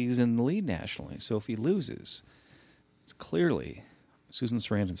that he's in the lead nationally, so if he loses, it's clearly Susan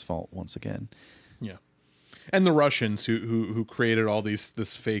Sarandon's fault once again. Yeah. And the Russians who created all this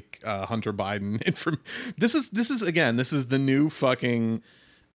fake Hunter Biden this is the new fucking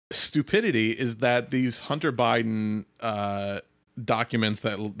stupidity, is that these Hunter Biden documents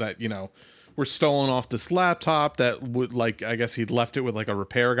that were stolen off this laptop that would, like, I guess he'd left it with like a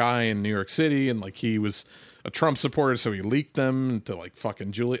repair guy in New York City, and like he was a Trump supporter, so he leaked them to like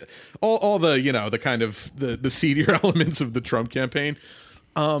fucking Julia, all the the kind of the seedier elements of the Trump campaign.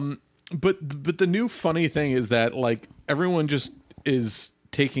 But the new funny thing is that like everyone just is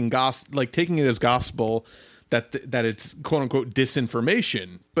taking it as gospel that it's quote unquote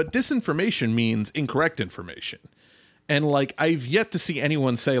disinformation, but disinformation means incorrect information. And like I've yet to see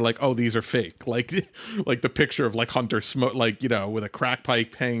anyone say like, oh, these are fake. Like the picture of like Hunter smoke, like with a crack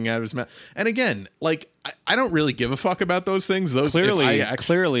pipe hanging out of his mouth. And again, like I don't really give a fuck about those things. Those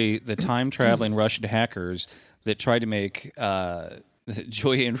clearly the time traveling Russian hackers that tried to make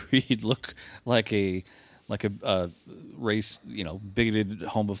Joy Reid look like a race, bigoted,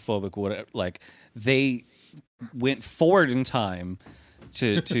 homophobic, whatever. Like they went forward in time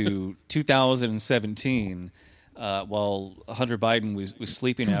to 2017. While Hunter Biden was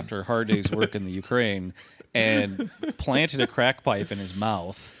sleeping after a hard day's work in the Ukraine, and planted a crack pipe in his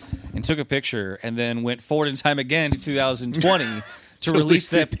mouth and took a picture, and then went forward in time again to 2020 to release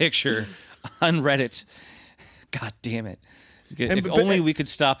that picture on Reddit. God damn it. If only we could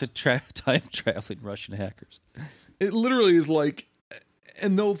stop the time traveling Russian hackers. It literally is like,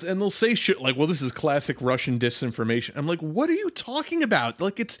 and they'll say shit like, well, this is classic Russian disinformation. I'm like, what are you talking about?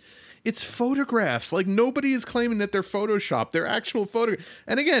 Like it's photographs. Like nobody is claiming that they're photoshopped. They're actual photographs.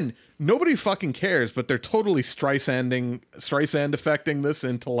 And again, nobody fucking cares, but they're totally Streisand affecting this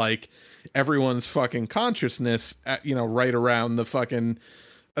into like everyone's fucking consciousness at, right around the fucking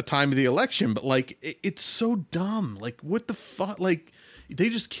a time of the election. But like, it's so dumb. Like what the fuck? Like they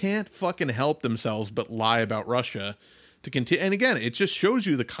just can't fucking help themselves but lie about Russia to continue. And again, it just shows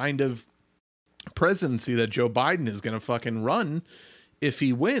you the kind of presidency that Joe Biden is going to fucking run if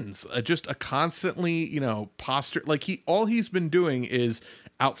he wins. Just a constantly, posture. Like all he's been doing is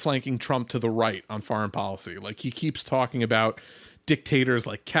outflanking Trump to the right on foreign policy. Like he keeps talking about dictators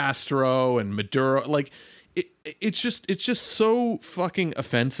like Castro and Maduro. Like it's just so fucking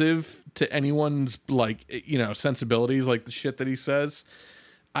offensive to anyone's like, sensibilities, like the shit that he says.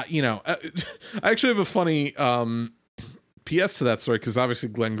 I actually have a funny, PS to that story, because obviously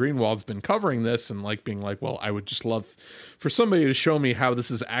Glenn Greenwald's been covering this and like being like, well, I would just love for somebody to show me how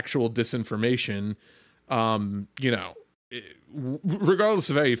this is actual disinformation. Regardless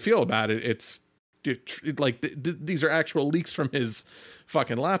of how you feel about it, these are actual leaks from his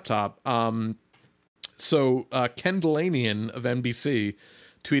fucking laptop. So Ken Delanian of NBC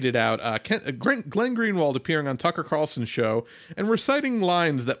tweeted out Glenn Greenwald appearing on Tucker Carlson's show and reciting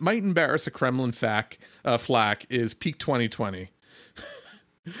lines that might embarrass a Kremlin flack is peak 2020.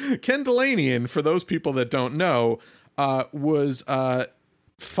 Ken Delanian, for those people that don't know, was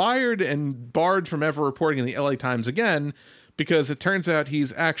fired and barred from ever reporting in the LA Times again because it turns out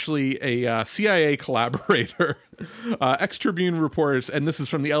he's actually a CIA collaborator. Ex-Tribune reporters, and this is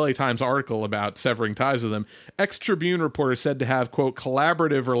from the LA Times article about severing ties with them, ex-Tribune reporter said to have, quote,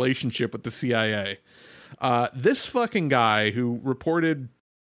 collaborative relationship with the CIA. This fucking guy who reported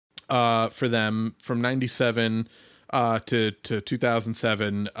for them from 97 to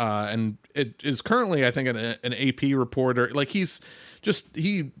 2007, and it is currently, I think, an AP reporter. Like he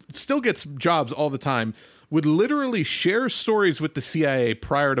still gets jobs all the time, would literally share stories with the CIA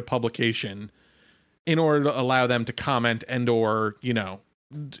prior to publication in order to allow them to comment and or,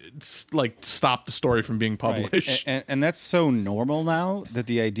 like stop the story from being published. Right. And that's so normal now that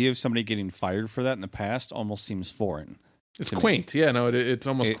the idea of somebody getting fired for that in the past almost seems foreign. It's quaint. Yeah, no, it's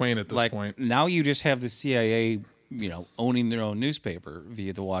almost quaint at this point. Now you just have the CIA, owning their own newspaper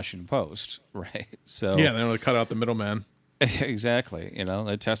via the Washington Post, right? So yeah, they want to cut out the middleman. Exactly.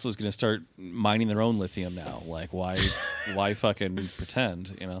 Tesla's going to start mining their own lithium now. Like, why fucking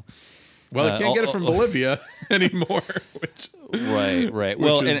pretend? Well, they can't get it from Bolivia anymore. Right.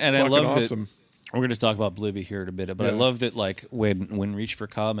 Well, and I love awesome. That we're going to talk about Bolivia here in a bit, but I love that, like, when Reach for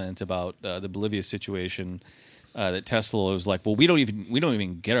comment about the Bolivia situation, that Tesla was like, well, we don't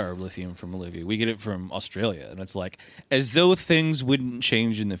even get our lithium from Bolivia. We get it from Australia, and it's like as though things wouldn't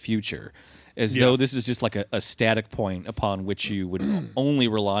change in the future. As though this is just like a static point upon which you would only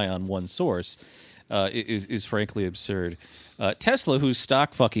rely on one source. is frankly absurd. Tesla, whose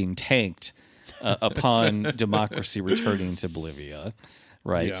stock fucking tanked upon democracy returning to Bolivia,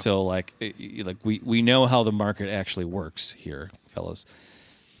 right? Yeah. So like we know how the market actually works here, fellas.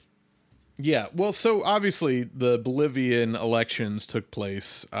 Yeah, well, so obviously the Bolivian elections took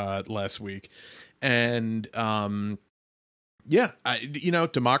place last week, and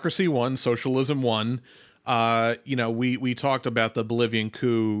democracy won, socialism won. We talked about the Bolivian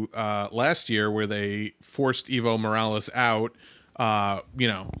coup last year, where they forced Evo Morales out.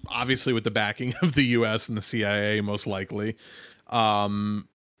 Obviously with the backing of the U.S. and the CIA, most likely, and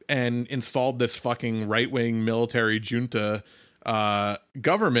installed this fucking right-wing military junta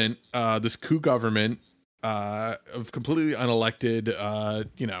government, this coup government of completely unelected,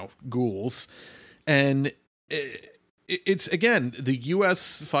 ghouls. And it's, again, the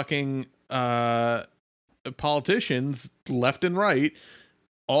U.S. fucking politicians, left and right,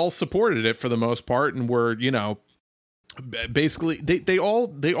 all supported it for the most part, and were, basically they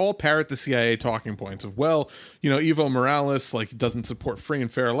all parrot the CIA talking points of, well, Evo Morales doesn't support free and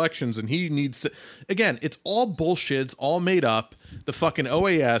fair elections, and he needs to. Again, it's all bullshit. It's all made up. The fucking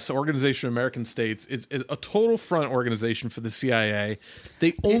OAS, Organization of American States, is a total front organization for the CIA.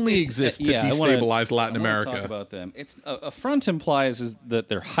 They only exist to destabilize Latin America. Talk about them. It's a front implies is that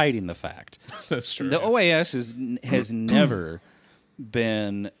they're hiding the fact. That's true. The OAS has never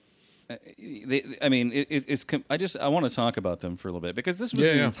been. I want to talk about them for a little bit, because this was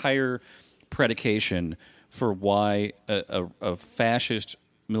the entire predication for why a fascist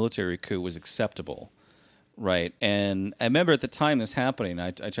military coup was acceptable, right? And I remember at the time this happening,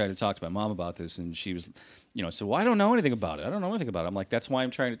 I tried to talk to my mom about this, and she was, so well, I don't know anything about it. I don't know anything about it. I'm like, that's why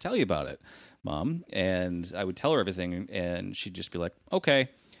I'm trying to tell you about it, Mom. And I would tell her everything, and she'd just be like, okay.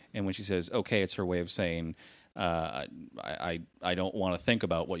 And when she says okay, it's her way of saying, I don't want to think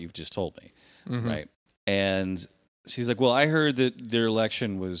about what you've just told me, right? And she's like, well, I heard that their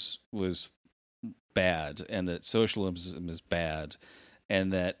election was bad, and that socialism is bad,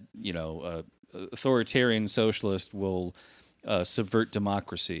 and that authoritarian socialist will subvert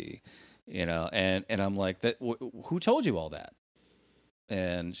democracy, and I'm like, that who told you all that?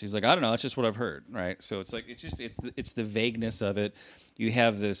 And she's like, I don't know, it's just what I've heard, right? So it's like it's the vagueness of it. You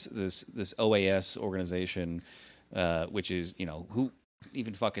have this OAS organization, which is, who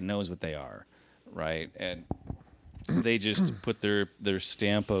even fucking knows what they are, right? And they just put their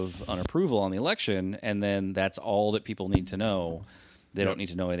stamp of unapproval on the election, and then that's all that people need to know. They don't need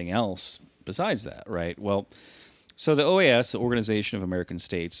to know anything else besides that, right? Well, so the OAS, the Organization of American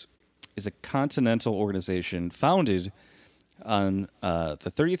States, is a continental organization founded on the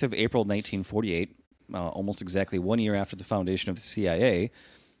 30th of April, 1948, almost exactly 1 year after the foundation of the CIA,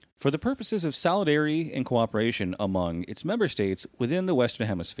 for the purposes of solidarity and cooperation among its member states within the Western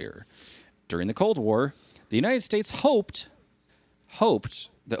Hemisphere. During the Cold War, the United States hoped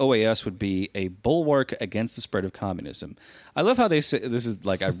the OAS would be a bulwark against the spread of communism. I love how they say, this is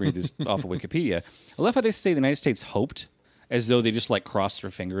like, I read this off of Wikipedia, I love how they say the United States hoped, as though they just crossed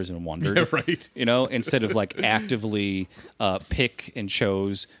their fingers and wondered, yeah, right? Instead of actively pick and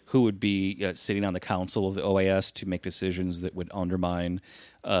chose who would be sitting on the council of the OAS to make decisions that would undermine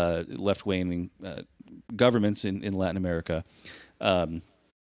left-wing governments in Latin America.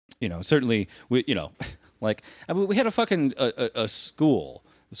 Certainly, we had a fucking a school.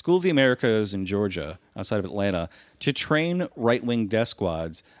 The School of the Americas in Georgia, outside of Atlanta, to train right-wing death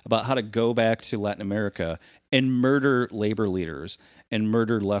squads about how to go back to Latin America and murder labor leaders and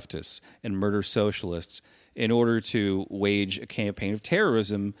murder leftists and murder socialists in order to wage a campaign of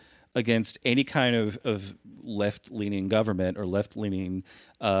terrorism against any kind of left-leaning government or left-leaning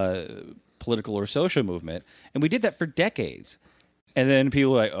political or social movement. And we did that for decades. And then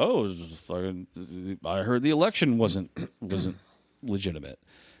people were like, oh, I heard the election wasn't legitimate.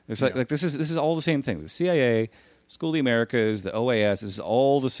 It's like this is all the same thing. The CIA, School of the Americas, the OAS is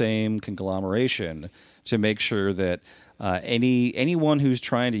all the same conglomeration to make sure that anyone who's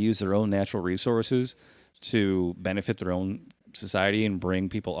trying to use their own natural resources to benefit their own society and bring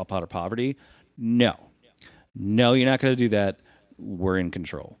people up out of poverty, no, you're not going to do that. We're in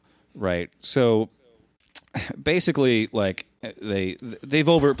control, right? So basically, they've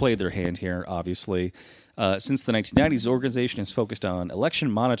overplayed their hand here, obviously. Since the 1990s, the organization has focused on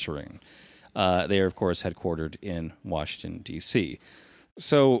election monitoring. They are, of course, headquartered in Washington, D.C.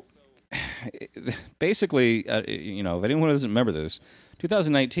 So basically, if anyone doesn't remember this,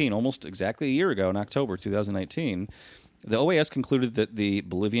 2019, almost exactly a year ago, in October 2019, the OAS concluded that the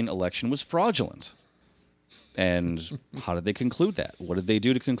Bolivian election was fraudulent. And how did they conclude that? What did they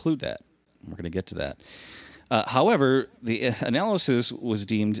do to conclude that? We're going to get to that. However, the analysis was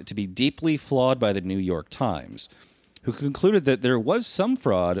deemed to be deeply flawed by the New York Times, who concluded that there was some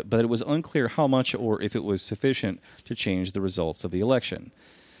fraud, but it was unclear how much or if it was sufficient to change the results of the election.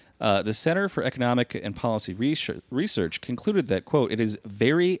 The Center for Economic and Policy Research concluded that, quote, it is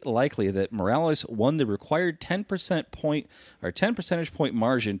very likely that Morales won the required 10 percentage point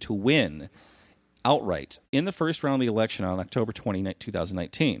margin to win outright in the first round of the election on October 20,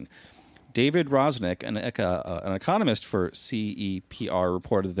 2019. David Rosnick, an economist for CEPR,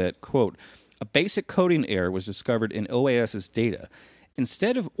 reported that, quote, a basic coding error was discovered in OAS's data.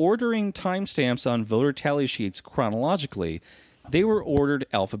 Instead of ordering timestamps on voter tally sheets chronologically, they were ordered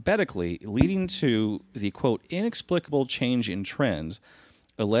alphabetically, leading to the, quote, inexplicable change in trends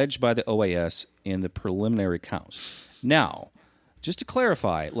alleged by the OAS in the preliminary counts. Now, just to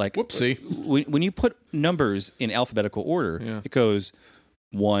clarify, like, whoopsie, when you put numbers in alphabetical order, it goes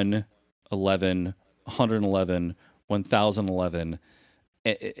 1, 11, 111, 1011.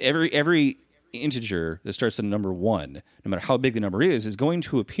 Every integer that starts at number 1, no matter how big the number is going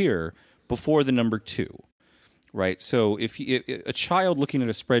to appear before the number 2, right? So if a child looking at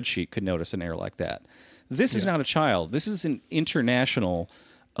a spreadsheet could notice an error like that. This is not a child. This is an international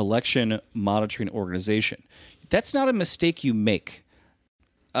election monitoring organization. That's not a mistake you make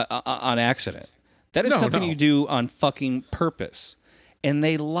on accident. That is something you do on fucking purpose. And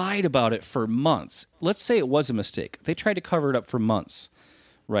they lied about it for months. Let's say it was a mistake. They tried to cover it up for months,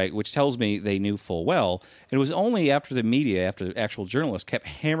 right? Which tells me they knew full well. And it was only after the media, after the actual journalists kept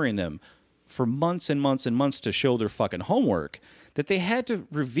hammering them for months and months and months to show their fucking homework, that they had to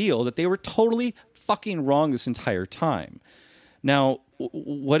reveal that they were totally fucking wrong this entire time. Now,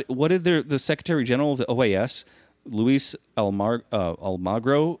 what did the Secretary General of the OAS, Luis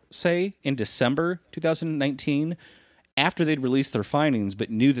Almagro, say in December 2019, after they'd released their findings but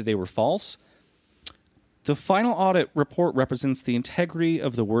knew that they were false? The final audit report represents the integrity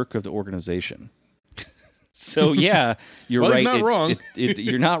of the work of the organization. So, yeah, you're right. He's not wrong.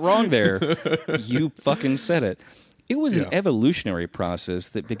 You're not wrong there. You fucking said it. It was an evolutionary process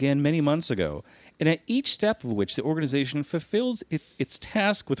that began many months ago, and at each step of which the organization fulfills its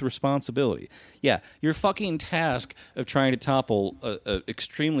task with responsibility. Yeah, your fucking task of trying to topple a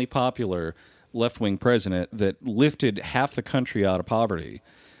extremely popular left-wing president that lifted half the country out of poverty.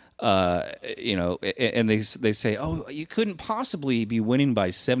 And they say, oh, you couldn't possibly be winning by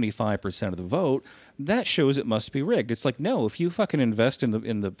 75% of the vote. That shows it must be rigged. It's like, no, if you fucking invest in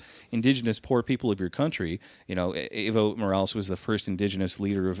the indigenous poor people of your country, Evo Morales was the first indigenous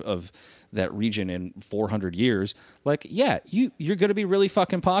leader of that region in 400 years. Like, yeah, you're going to be really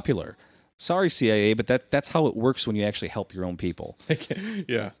fucking popular. Sorry, CIA, but that's how it works when you actually help your own people. They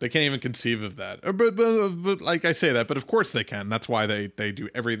can't even conceive of that. But like I say that, but of course they can. That's why they do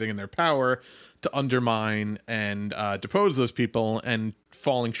everything in their power to undermine and depose those people, and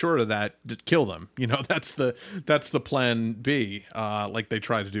falling short of that, to kill them. That's the plan B. Like they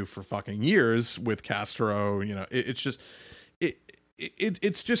tried to do for fucking years with Castro. It's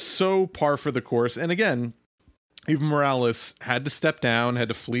just so par for the course. And again, Evo Morales had to step down, had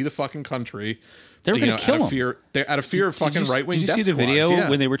to flee the fucking country. They were going to kill him. Out of fear of fucking right-wing death Did you see the squads. video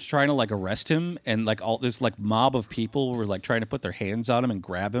when they were trying to like arrest him, and like all this like mob of people were like trying to put their hands on him and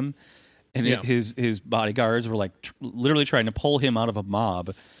grab him, and his bodyguards were like literally trying to pull him out of a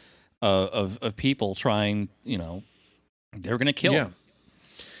mob of people trying. They were going to kill him.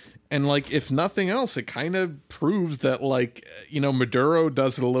 And like, if nothing else, it kind of proves that like Maduro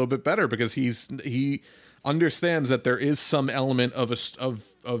does it a little bit better, because he understands that there is some element of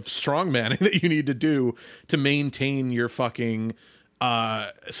strongmanning that you need to do to maintain your fucking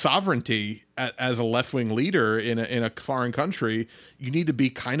sovereignty as a left-wing leader in a foreign country. You need to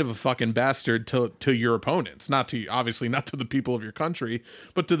be kind of a fucking bastard to your opponents, obviously not to the people of your country,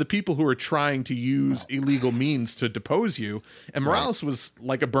 but to the people who are trying to use illegal means to depose you. And Morales was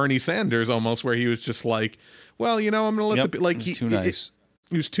like a Bernie Sanders almost, where he was just like, well, I'm going to let he's too nice.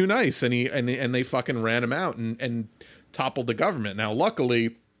 He was too nice, and they fucking ran him out and toppled the government. Now,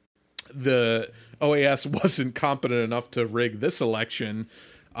 luckily, the OAS wasn't competent enough to rig this election,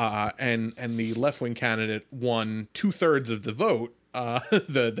 and the left-wing candidate won 2/3 of the vote.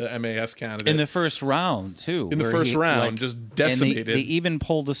 The MAS candidate in the first round too. In the first round, just decimated. And they even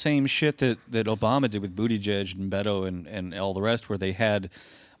pulled the same shit that Obama did with Buttigieg and Beto and all the rest, where they had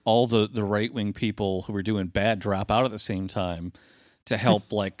all the right-wing people who were doing bad drop out at the same time to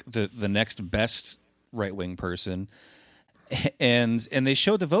help like the next best right-wing person. And they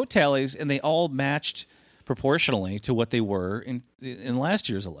showed the vote tallies, and they all matched proportionally to what they were in last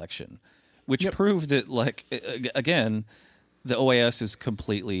year's election, which proved that, like, again, the OAS is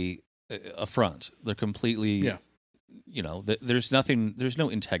completely a front. They're completely, you know, there's no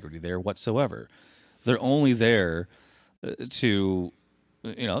integrity there whatsoever. They're only there to,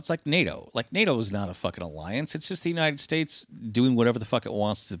 you know, it's like NATO. Like, NATO is not a fucking alliance. It's just the United States doing whatever the fuck it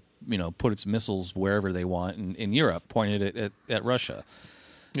wants to, you know, put its missiles wherever they want in Europe, pointed at Russia.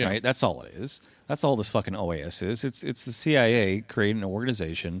 Yeah. Right? That's all it is. That's all this fucking OAS is. It's the CIA creating an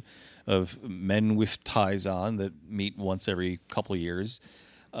organization of men with ties on that meet once every couple of years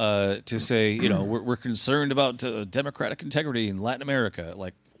to say, you know, we're concerned about democratic integrity in Latin America.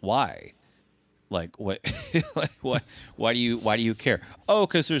 Like, why? Like, what? Like, why do you care? Oh,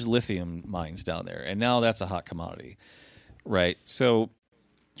 because there's lithium mines down there, and now that's a hot commodity, right? So,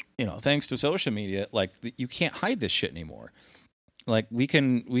 you know, thanks to social media, like, you can't hide this shit anymore. Like, we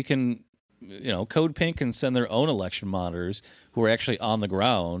can, you know, Code Pink can send their own election monitors who are actually on the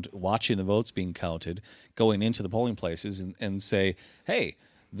ground watching the votes being counted, going into the polling places and say, hey,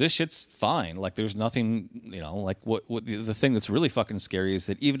 this shit's fine. Like, there's nothing, you know, like what the thing that's really fucking scary is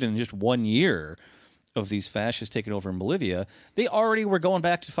that even in just 1 year of these fascists taking over in Bolivia, they already were going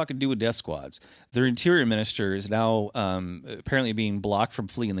back to fucking doing death squads. Their interior minister is now apparently being blocked from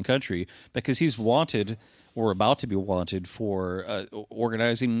fleeing the country because he's wanted or about to be wanted for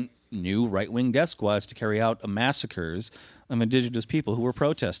organizing new right-wing death squads to carry out massacres of indigenous people who were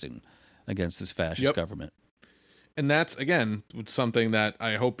protesting against this fascist government. And that's, again, something that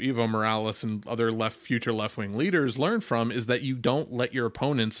I hope Evo Morales and other future left-wing leaders learn from, is that you don't let your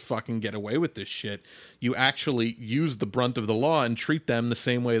opponents fucking get away with this shit. You actually use the brunt of the law and treat them the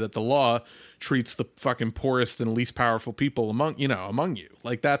same way that the law treats the fucking poorest and least powerful people among you.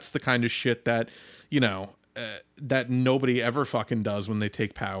 Like, that's the kind of shit that, you know, that nobody ever fucking does when they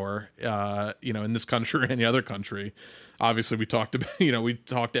take power, you know, in this country or any other country. Obviously, we talked ad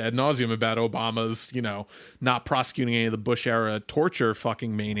nauseum about Obama's, you know, not prosecuting any of the Bush era torture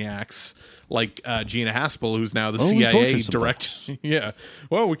fucking maniacs like Gina Haspel, who's now the CIA director. Yeah.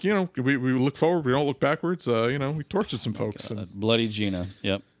 Well, we look forward. We don't look backwards. You know, we tortured some folks. And, bloody Gina.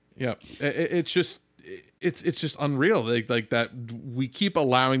 Yep. Yep. It's just unreal. Like that. We keep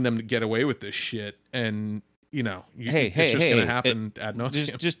allowing them to get away with this shit, and you know, it's just going to happen ad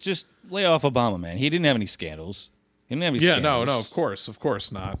nauseum. Just lay off Obama, man. He didn't have any scandals. Yeah, no, of course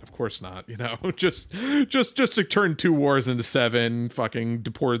not. You know, just to turn 2 wars into 7, fucking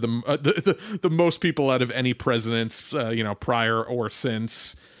deported the most people out of any presidents, you know, prior or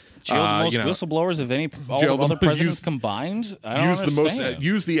since. Jailed the most whistleblowers of all the other presidents combined. I don't understand.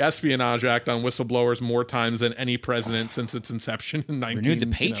 Use the Espionage Act on whistleblowers more times than any president since its inception in 19. Renewed the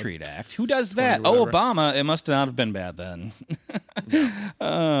Patriot Act. Who does that? Oh, Obama. It must not have been bad then.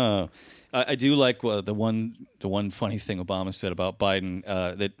 Yeah. I do like the one funny thing Obama said about Biden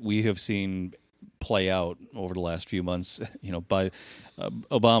that we have seen play out over the last few months. You know,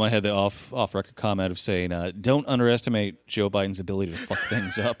 Obama had the off record comment of saying, "Don't underestimate Joe Biden's ability to fuck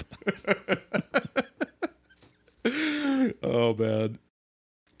things up." Oh man,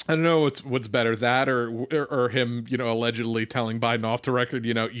 I don't know what's better, that or him, you know, allegedly telling Biden off the record,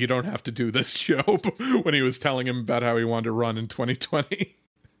 you know, you don't have to do this, Joe, when he was telling him about how he wanted to run in 2020.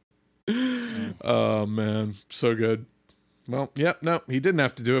 Oh man, so good. Well, yeah, no, he didn't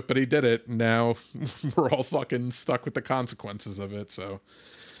have to do it, but he did it. Now we're all fucking stuck with the consequences of it. So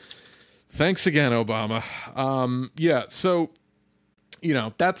thanks again, Obama. Yeah, so you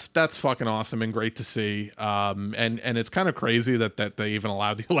know, that's fucking awesome and great to see. And it's kind of crazy that they even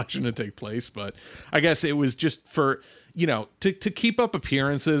allowed the election to take place, but I guess it was just for, you know, to keep up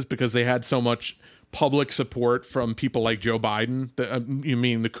appearances because they had so much public support from people like Joe Biden, you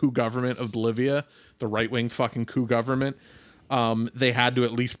mean the coup government of Bolivia, the right-wing fucking coup government. They had to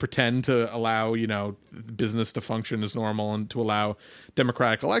at least pretend to allow, you know, business to function as normal and to allow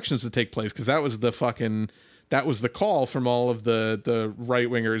democratic elections to take place, because that was the call from all of the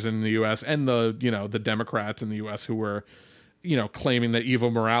right-wingers in the U.S. and the, you know, the Democrats in the U.S. who were, you know, claiming that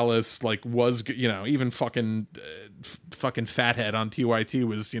Evo Morales, like, was, you know, even fucking fathead on TYT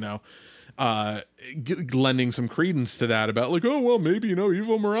was, you know, lending some credence to that about, like, oh well, maybe, you know,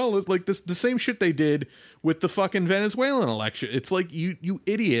 Evo Morales, like the same shit they did with the fucking Venezuelan election. It's like you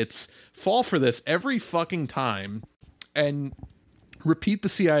idiots fall for this every fucking time and repeat the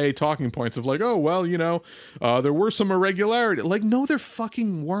CIA talking points of, like, oh well, you know, there were some irregularities. Like, no, there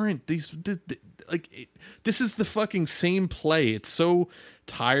fucking weren't. This is the fucking same play. It's so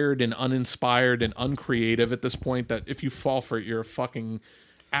tired and uninspired and uncreative at this point that if you fall for it, you're a fucking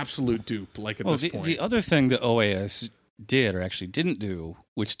absolute dupe. Like, at this point. The other thing the OAS did or actually didn't do,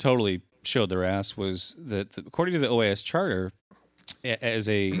 which totally showed their ass, was that according to the OAS charter, as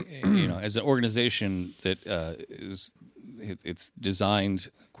an organization that is it's designed,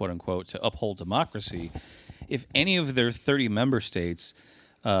 quote unquote, to uphold democracy. If any of their 30 member states,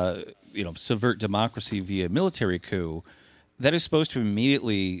 subvert democracy via military coup, that is supposed to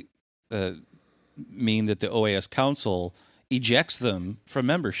immediately mean that the OAS Council ejects them from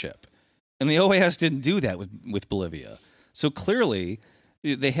membership. And the OAS didn't do that with Bolivia. So clearly,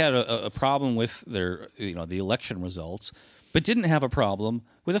 they had a problem with their, the election results, but didn't have a problem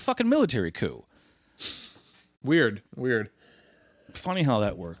with a fucking military coup. Weird. Funny how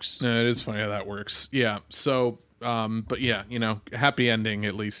that works. No, it is funny how that works. Yeah. So, but yeah, happy ending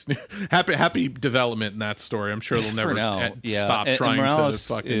at least. happy development in that story. I'm sure they'll never stop trying and Morales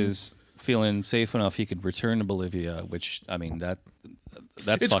to fucking. Is feeling safe enough he could return to Bolivia, which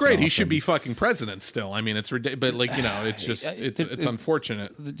that's it's great. Awesome. He should be fucking president still. I mean, it's ridiculous, but it's just it's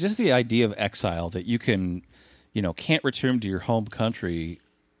unfortunate. Just the idea of exile, that you can, can't return to your home country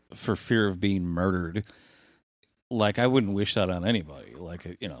for fear of being murdered. Like, I wouldn't wish that on anybody.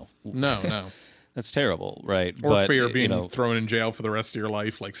 No. That's terrible, right? Or fear of being thrown in jail for the rest of your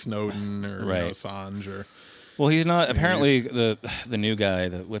life, like Snowden or Assange or. Well, he's not. Apparently, the new guy.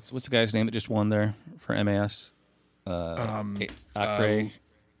 What's the guy's name that just won there for MAS? Acre.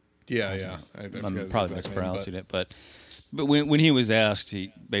 Yeah. I'm probably mispronouncing it, but when he was asked,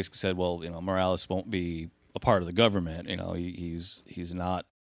 he basically said, "Well, Morales won't be a part of the government. He's not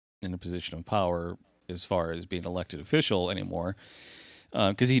in a position of power as far as being elected official anymore."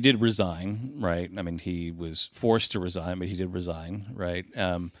 Because he did resign, right? I mean, he was forced to resign, but he did resign, right?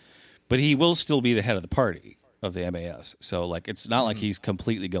 But he will still be the head of the party of the MAS. So, it's not like he's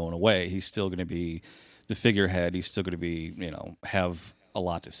completely going away. He's still going to be the figurehead. He's still going to be, have a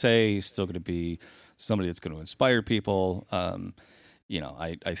lot to say. He's still going to be somebody that's going to inspire people.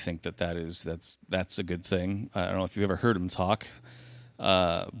 I think that's a good thing. I don't know if you've ever heard him talk.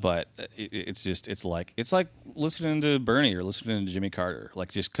 But it's like listening to Bernie or listening to Jimmy Carter,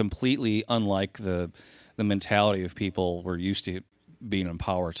 just completely unlike the mentality of people we're used to being in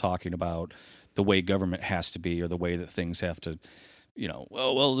power, talking about the way government has to be or the way that things have to,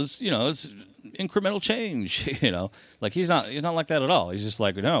 it's incremental change, he's not like that at all. He's just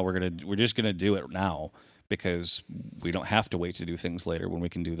like, no, we're just gonna do it now because we don't have to wait to do things later when we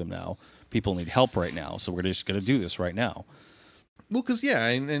can do them now. People need help right now, so we're just gonna do this right now. Well, because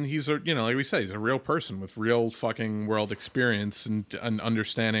and he's like we said, he's a real person with real fucking world experience and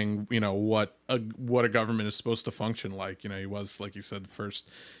understanding, what a government is supposed to function like. He was, like you said, the first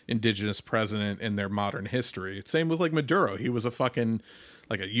indigenous president in their modern history. Same with Maduro. He was a fucking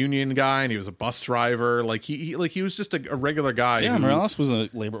a union guy, and he was a bus driver. He was just a regular guy. Yeah, Morales was a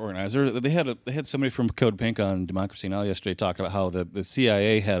labor organizer. They had somebody from Code Pink on Democracy Now! Yesterday talking about how the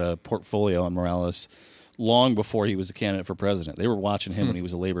CIA had a portfolio on Morales long before he was a candidate for president. They were watching him when he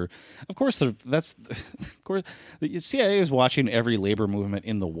was a labor. Of course, the CIA is watching every labor movement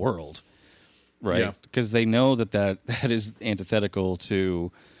in the world, right? Because they know that is antithetical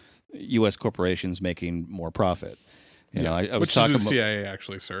to U.S. corporations making more profit. I was which talking is who the CIA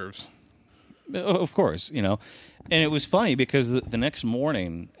actually serves. Of course, and it was funny because the next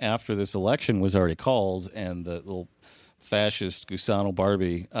morning after this election was already called, and the little fascist Gusano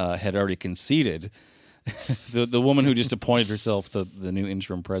Barbie had already conceded. the woman who just appointed herself the new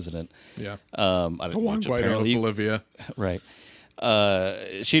interim president. Yeah. I don't know, apparently Bolivia. Right.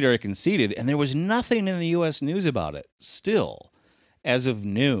 She'd already conceded, and there was nothing in the U.S. news about it still as of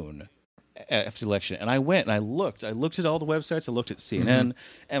noon after the election. And I went and I looked at all the websites. I looked at CNN,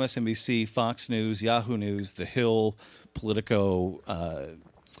 MSNBC, Fox News, Yahoo News, The Hill, Politico,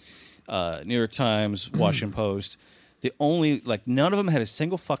 New York Times, Washington Post. The only, none of them had a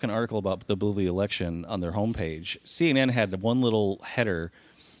single fucking article about the Bolivia election on their homepage. CNN had one little header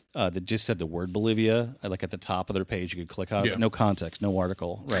that just said the word Bolivia, at the top of their page. You could click on it, but no context, no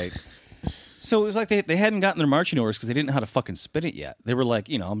article, right? So it was like they hadn't gotten their marching orders because they didn't know how to fucking spin it yet. They were like,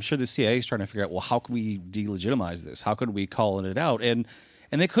 I'm sure the CIA is trying to figure out, well, how can we delegitimize this? How could we call it out? And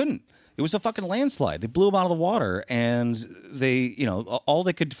they couldn't. It was a fucking landslide. They blew them out of the water, and they, all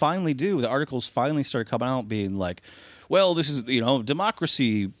they could finally do, the articles finally started coming out being like, well, this is,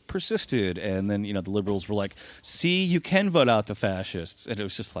 democracy persisted. And then, the liberals were like, see, you can vote out the fascists. And it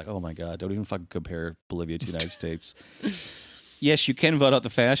was just like, oh my God, don't even fucking compare Bolivia to the United States. Yes, you can vote out the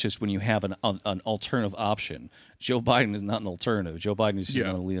fascists when you have an alternative option. Joe Biden is not an alternative. Joe Biden is just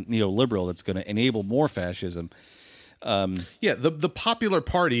a neoliberal that's going to enable more fascism. The popular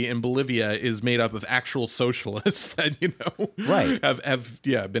party in Bolivia is made up of actual socialists that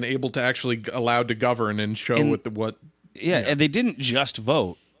have been able to actually allowed to govern and show and they didn't just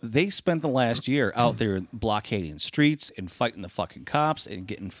vote. They spent the last year out there blockading streets and fighting the fucking cops and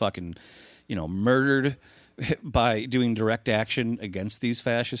getting fucking murdered by doing direct action against these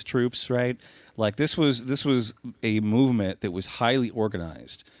fascist troops, right? Like this was a movement that was highly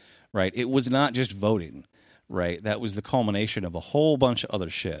organized, right? It was not just voting, right? That was the culmination of a whole bunch of other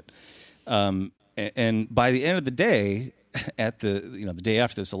shit. And by the end of the day, at the day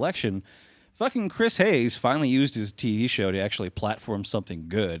after this election, fucking Chris Hayes finally used his TV show to actually platform something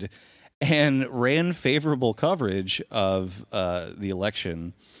good, and ran favorable coverage of the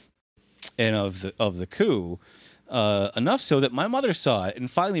election and of the coup, enough so that my mother saw it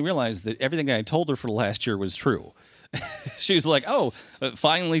and finally realized that everything I told her for the last year was true. She was like, "Oh,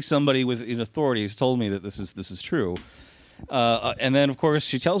 finally somebody in authority has told me that this is true." And then, of course,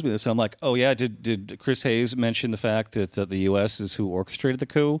 she tells me this, and I'm like, "Oh yeah, did Chris Hayes mention the fact that the U.S. is who orchestrated the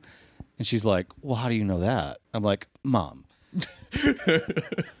coup?" And she's like, "Well, how do you know that?" I'm like, "Mom,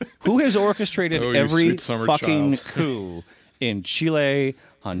 who has orchestrated every fucking coup in Chile,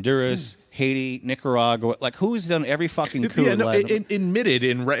 Honduras, Haiti, Nicaragua? Like, who's done every fucking coup?" Admitted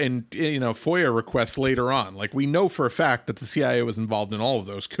in FOIA requests later on. Like, we know for a fact that the CIA was involved in all of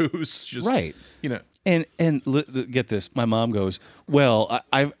those coups. Just, right. And get this, my mom goes, "Well,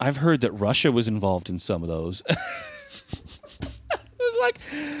 I've heard that Russia was involved in some of those."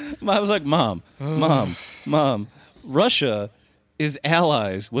 I was like, Mom, Russia is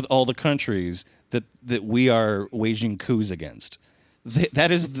allies with all the countries that we are waging coups against. That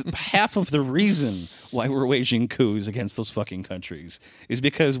is half of the reason why we're waging coups against those fucking countries, is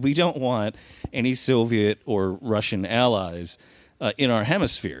because we don't want any Soviet or Russian allies in our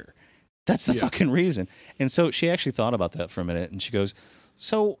hemisphere. That's the fucking reason. And so she actually thought about that for a minute, and she goes,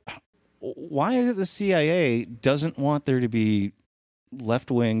 "So why is it the CIA doesn't want there to be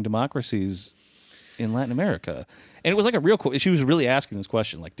left-wing democracies in Latin America?" And it was like a real she was really asking this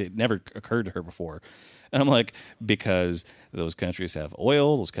question, like it never occurred to her before. And I'm like, because those countries have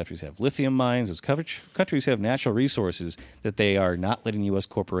oil, those countries have lithium mines, those countries have natural resources that they are not letting U.S.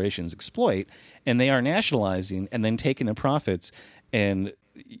 corporations exploit, and they are nationalizing and then taking the profits and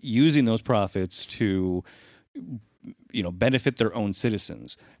using those profits to benefit their own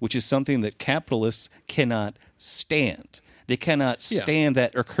citizens, which is something that capitalists cannot stand. They cannot stand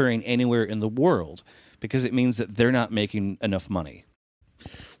that occurring anywhere in the world, because it means that they're not making enough money.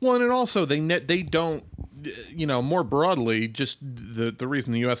 Well, and also they don't, more broadly, just the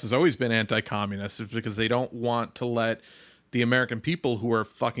reason the U.S. has always been anti-communist is because they don't want to let the American people who are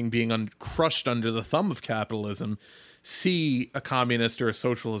fucking being crushed under the thumb of capitalism see a communist or a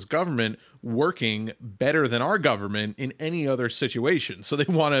socialist government working better than our government in any other situation. So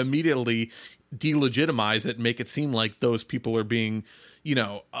they want to immediately delegitimize it and make it seem like those people are being,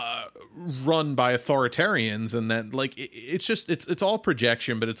 run by authoritarians, and that it's all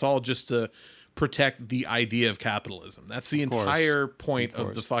projection, but it's all just to protect the idea of capitalism. That's the entire point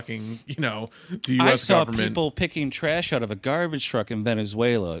of the fucking, the U.S. I saw government. people picking trash out of a garbage truck in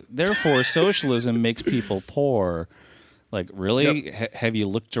Venezuela. Therefore, socialism makes people poor. Like, really? Yep. Have you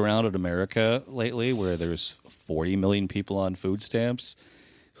looked around at America lately, where there's 40 million people on food stamps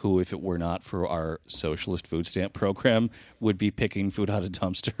who, if it were not for our socialist food stamp program, would be picking food out of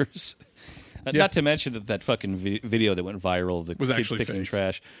dumpsters? Not to mention that fucking video that went viral of the kids picking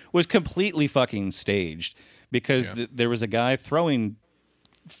trash was completely fucking staged, because there was a guy throwing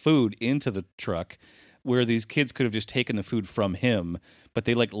food into the truck where these kids could have just taken the food from him, but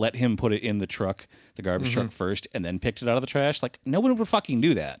they let him put it in the truck, the garbage truck first, and then picked it out of the trash. Like, no one would fucking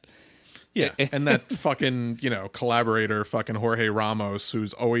do that. Yeah, and that fucking, collaborator, fucking Jorge Ramos,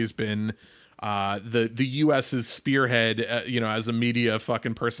 who's always been the U.S.'s spearhead, as a media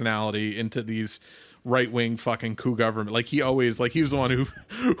fucking personality into these right-wing fucking coup government. Like, he was the one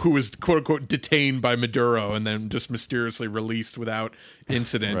who was quote unquote detained by Maduro and then just mysteriously released without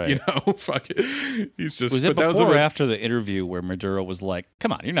incident. Right. Fuck it. He's just. Was it before or after the interview where Maduro was like,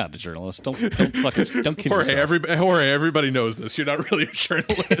 "Come on, you're not a journalist. Don't kid yourself." Jorge, everybody knows this. You're not really a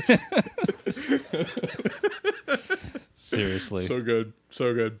journalist. Seriously. So good.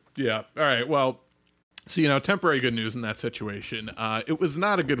 Yeah. All right. Well, so, temporary good news in that situation. It was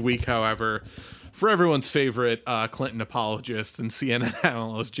not a good week, however, for everyone's favorite Clinton apologist and CNN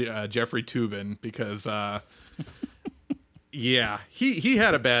analyst, Jeffrey Toobin, because, he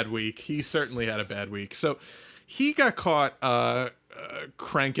had a bad week. He certainly had a bad week. So he got caught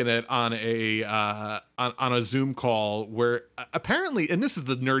cranking it on a Zoom call where apparently, and this is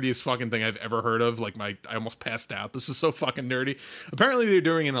the nerdiest fucking thing I've ever heard of. Like, I almost passed out. This is so fucking nerdy. Apparently they're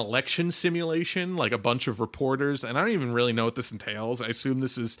doing an election simulation, like a bunch of reporters, and I don't even really know what this entails. I assume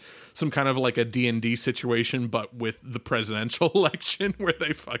this is some kind of like a D&D situation, but with the presidential election, where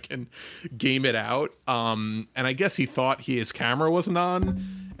they fucking game it out. And I guess he thought his camera wasn't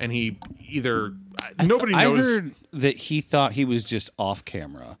on, and he either nobody I knows. heard that he thought he was just off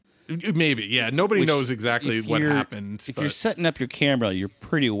camera. Maybe, yeah. Nobody knows exactly what happened. If you're setting up your camera, you're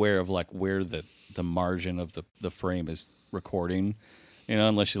pretty aware of like where the margin of the frame is recording,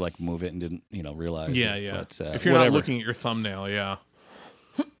 unless you like move it and didn't realize. Yeah, it. yeah. But, if you're not looking at your thumbnail, yeah.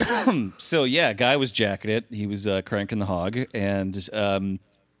 So yeah, guy was jacketed. He was cranking the hog, and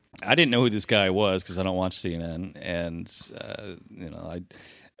I didn't know who this guy was because I don't watch CNN, and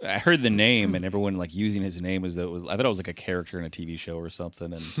I heard the name and everyone like using his name as though it was. I thought it was like a character in a TV show or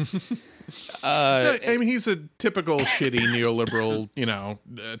something. And I mean, he's a typical shitty neoliberal,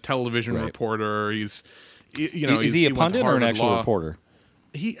 television reporter. He's, is he a pundit or an actual reporter?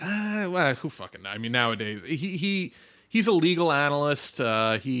 Who fucking? I mean, nowadays he's a legal analyst.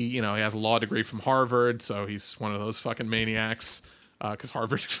 He has a law degree from Harvard, so he's one of those fucking maniacs. Because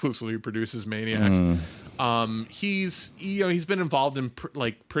Harvard exclusively produces maniacs. He's been involved in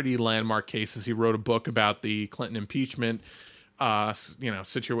pretty landmark cases. He wrote a book about the Clinton impeachment, trial.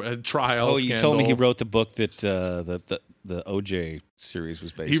 Oh, you told me he wrote the book that the OJ series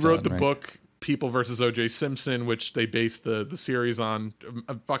was based on. He wrote the book People versus OJ Simpson, which they based the series on.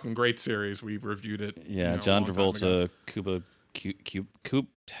 A fucking great series. We reviewed it. Yeah, John Travolta, Cuba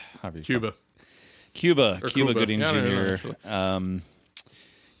Gooding Jr.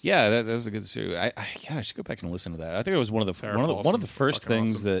 Yeah, that was a good series. I should go back and listen to that. I think it was one of the first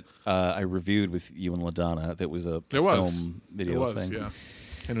things awesome. That I reviewed with you and LaDonna. That was a film video thing. Yeah,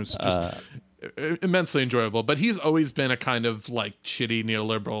 and it was just immensely enjoyable. But he's always been a kind of like shitty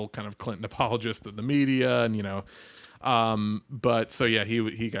neoliberal kind of Clinton apologist in the media, and but so yeah,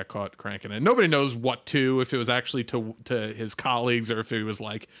 he got caught cranking it. Nobody knows if it was actually to his colleagues or if he was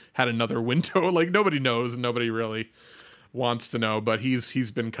like had another window. Like nobody knows, and nobody really wants to know. But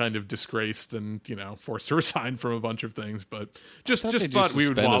he's been kind of disgraced and forced to resign from a bunch of things. But just thought we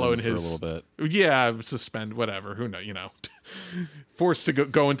would wallow in his for a little bit. Yeah, suspend whatever. Who knows? Forced to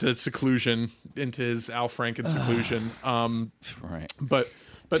go into seclusion, into his Al Franken seclusion. Right. But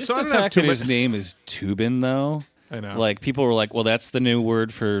just so the fact that his name is Toobin, though. I know. Like people were like, "Well, that's the new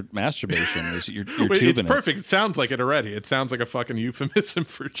word for masturbation." You're tubing it's perfect. It sounds like it already. It sounds like a fucking euphemism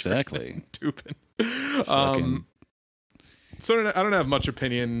for exactly tubing. So I don't have much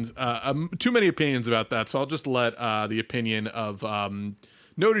opinions. Too many opinions about that. So I'll just let the opinion of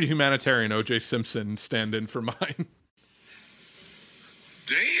noted humanitarian O.J. Simpson stand in for mine.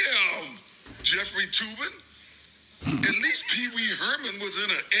 Damn, Jeffrey Toobin. At least Pee Wee Herman was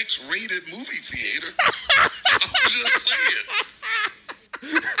in an X-rated movie theater. I'm just saying.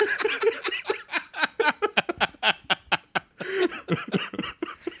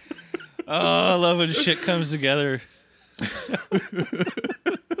 Oh, I love when shit comes together.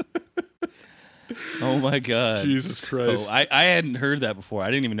 Oh my god, Jesus Christ! I hadn't heard that before.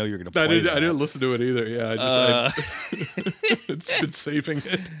 I didn't even know you were going to play I didn't listen to it either. Yeah, it's been saving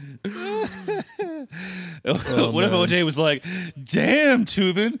it. What if OJ was like, "Damn,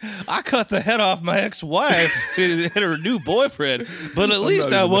 Toobin, I cut the head off my ex-wife and her new boyfriend, but at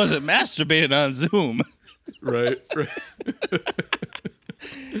least I wasn't masturbating on Zoom." Right.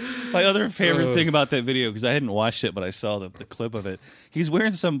 My other favorite thing about that video, because I hadn't watched it, but I saw the clip of it. He's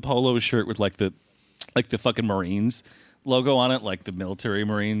wearing some polo shirt with like the fucking Marines logo on it, like the military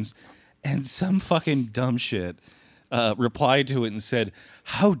Marines, and some fucking dumb shit replied to it and said,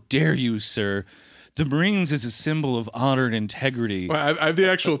 "How dare you, sir? The Marines is a symbol of honor and integrity." Well, I have the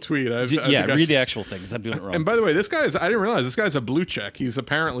actual tweet. Read the actual thing, because I'm doing it wrong. And by the way, I didn't realize this guy's a blue check. He's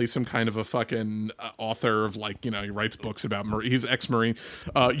apparently some kind of a fucking author of he writes books about he's ex-Marine.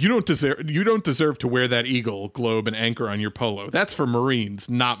 You don't deserve to wear that eagle, globe, and anchor on your polo. That's for Marines,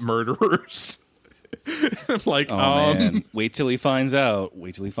 not murderers. I'm like, man. Wait till he finds out.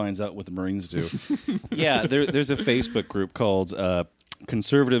 Wait till he finds out what the Marines do. Yeah, there's a Facebook group called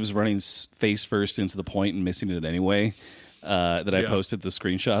Conservatives Running Face First into the Point and Missing It Anyway. That I posted the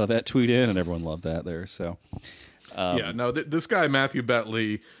screenshot of that tweet in, and everyone loved that there. So, this guy Matthew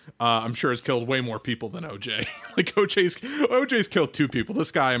Bentley, I'm sure has killed way more people than OJ. Like OJ's killed 2 people.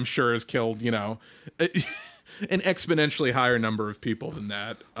 This guy, I'm sure, has killed an exponentially higher number of people than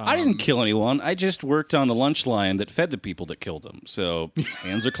that. I didn't kill anyone. I just worked on the lunch line that fed the people that killed them. So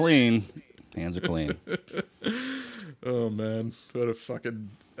hands are clean. Hands are clean. Oh man, what a fucking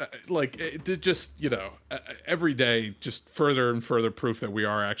every day just further and further proof that we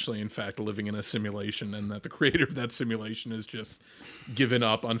are actually in fact living in a simulation, and that the creator of that simulation is just given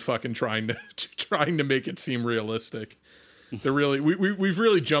up on fucking trying to make it seem realistic. They're really we've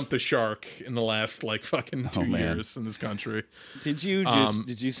really jumped the shark in the last fucking 2 years in this country. Did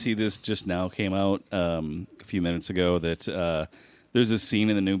you see this just now came out a few minutes ago that There's a scene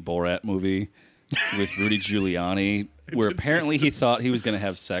in the new Borat movie with Rudy Giuliani where apparently he thought he was going to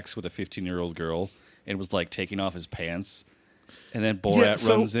have sex with a 15-year-old girl and was like taking off his pants. And then Borat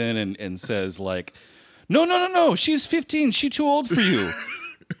runs in and says like, no, she's 15. She's too old for you.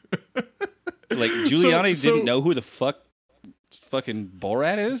 Like Giuliani didn't know who the fucking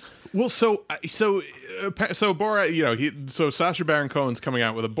Borat is? Well, so Borat, you know, so Sacha Baron Cohen's coming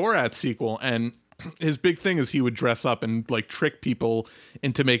out with a Borat sequel, and his big thing is he would dress up and like trick people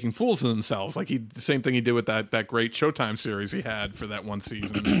into making fools of themselves. Like the same thing he did with that great Showtime series he had for that one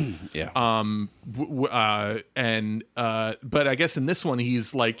season. Yeah. But I guess in this one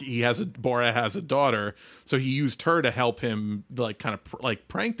Borat has a daughter, so he used her to help him like kind of like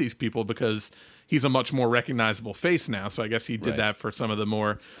prank these people because he's a much more recognizable face now. So I guess he did that for some of the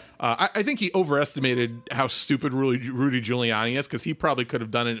more. I think he overestimated how stupid Rudy Giuliani is, because he probably could have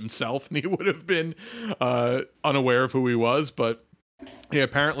done it himself and he would have been unaware of who he was. But yeah,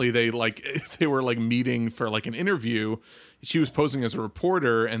 apparently they were like meeting for like an interview. She was posing as a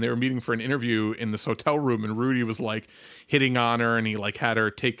reporter, and they were meeting for an interview in this hotel room, and Rudy was like hitting on her, and he like had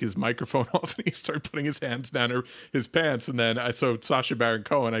her take his microphone off, and he started putting his hands down his pants. And then I saw Sacha Baron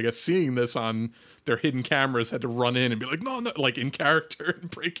Cohen, I guess, seeing this on their hidden cameras, had to run in and be like, no, like in character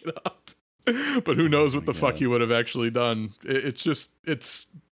and break it up. But who knows what the fuck he would have actually done. It's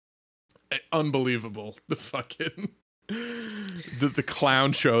unbelievable. The fucking the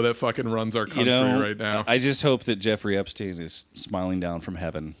clown show that fucking runs our country right now. I just hope that Jeffrey Epstein is smiling down from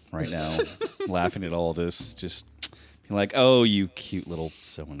heaven right now, laughing at all this, just being like, oh, you cute little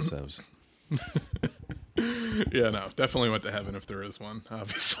so-and-sos. Yeah, no, definitely went to heaven if there is one,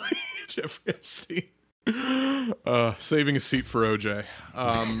 obviously. Jeffrey Epstein. Saving a seat for OJ.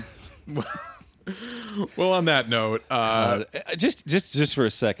 Well, on that note, just for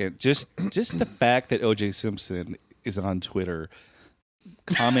a second, just the fact that OJ Simpson is on Twitter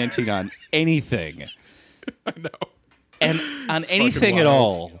commenting on anything, I know, and on it's anything at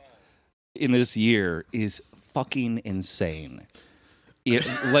all in this year is fucking insane.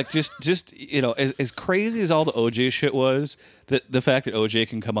 Like just you know, as crazy as all the OJ shit was, the fact that OJ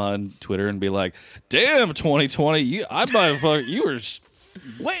can come on Twitter and be like, "Damn, 2020, you were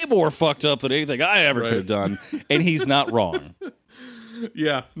way more fucked up than anything I ever could have done," and he's not wrong.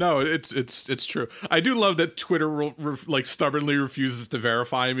 Yeah, no, it's true. I do love that Twitter like stubbornly refuses to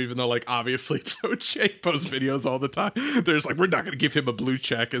verify him, even though like obviously it's OJ posts videos all the time. They're just like, we're not going to give him a blue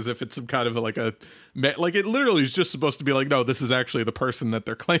check, as if it's some kind of like it literally is just supposed to be like, no, this is actually the person that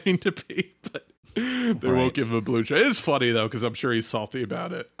they're claiming to be, but they won't give him a blue check. It's funny though, because I'm sure he's salty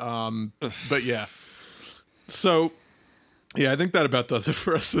about it. But yeah, so. Yeah, I think that about does it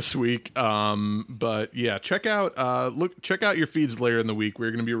for us this week. But yeah, check out your feeds later in the week.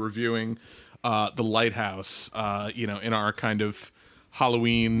 We're going to be reviewing The Lighthouse, in our kind of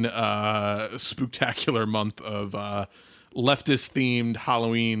Halloween spooktacular month of leftist themed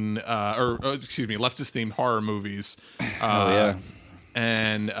Halloween leftist themed horror movies. Yeah.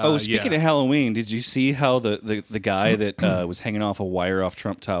 And speaking of Halloween, did you see how the guy that was hanging off a wire off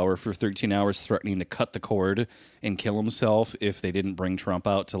Trump Tower for 13 hours threatening to cut the cord and kill himself if they didn't bring Trump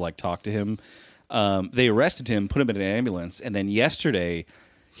out to like talk to him? They arrested him, put him in an ambulance, and then yesterday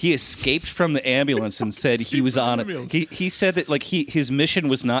he escaped from the ambulance and said he was on it. He said that like his mission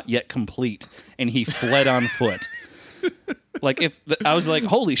was not yet complete and he fled on foot. Like I was like,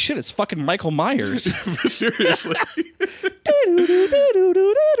 holy shit, it's fucking Michael Myers. Seriously.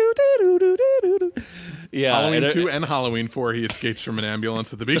 Yeah, Halloween 2 and Halloween 4, he escapes from an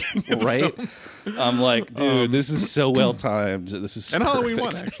ambulance at the beginning of the film. I'm like, dude, this is so well timed. This is and perfect. Halloween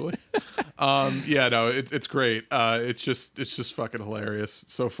 1 actually. Yeah, no, it's great. It's just fucking hilarious.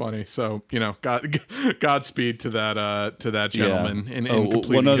 So funny. So Godspeed to that gentleman in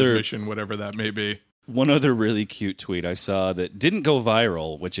completing his mission, whatever that may be. One other really cute tweet I saw that didn't go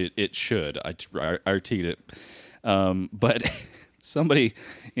viral, which it should. I tweeted it. But somebody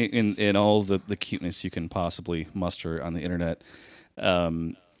in all the cuteness you can possibly muster on the internet,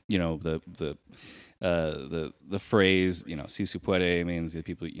 the phrase, si se puede means that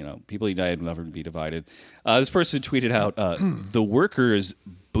people united will never be divided. This person tweeted out, the workers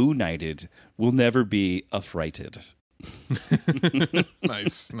boo-nighted will never be affrighted.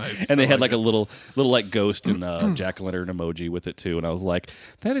 Nice. And they had like a little like ghost and jack-o'-lantern emoji with it too, and I was like,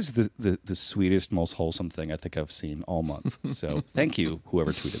 that is the sweetest, most wholesome thing I think I've seen all month. So thank you,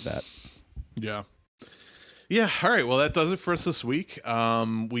 whoever tweeted that. Yeah. All right. Well, that does it for us this week.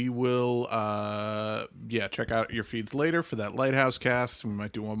 We will check out your feeds later for that Lighthouse cast. We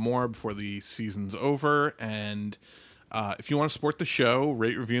might do one more before the season's over, and If you want to support the show,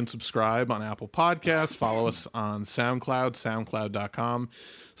 rate, review, and subscribe on Apple Podcasts. Follow us on SoundCloud,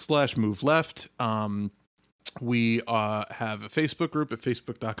 soundcloud.com/moveleft. We have a Facebook group at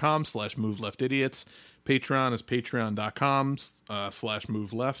facebook.com/moveleftidiots. Patreon is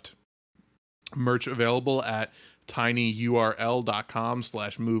patreon.com/moveleft. Merch available at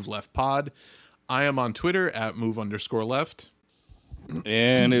tinyurl.com/moveleft_pod. I am on Twitter at move_left.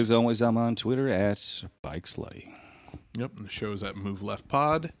 And as always, I'm on Twitter at Bike Slutty. Yep, and the show is at Move Left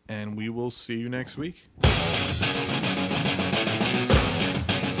Pod, and we will see you next week.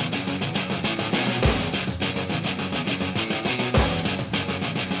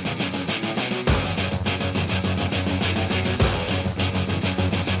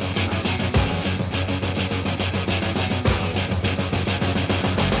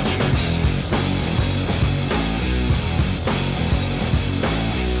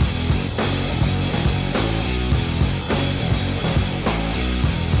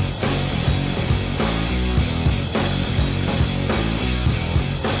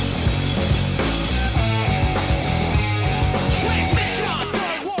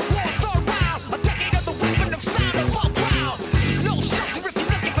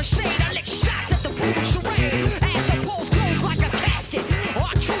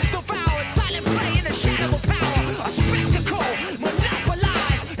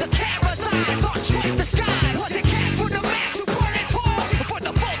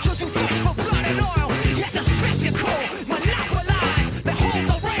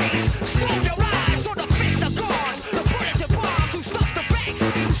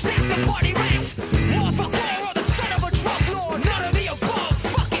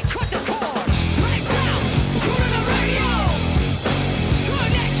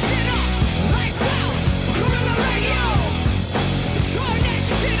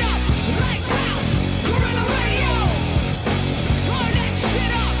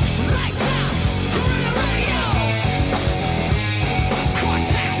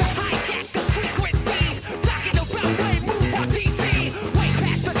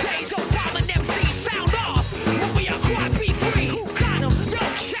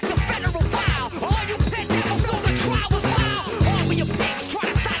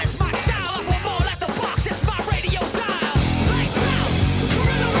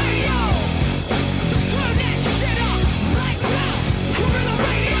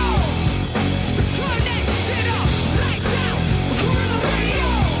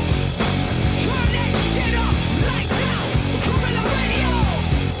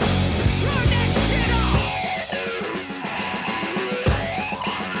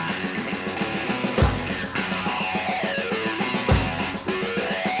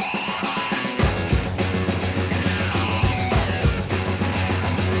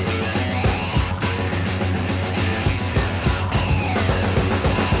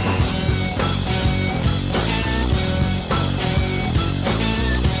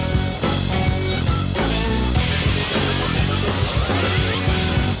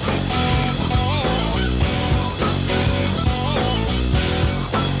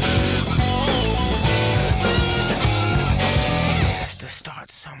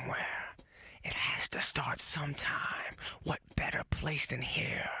 Sometime. What better place than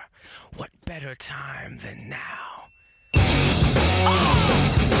here? What better time than now? Oh,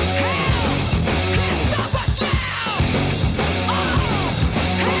 hell! Can't stop us now! Oh,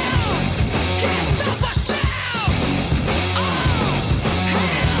 hell! Can't stop us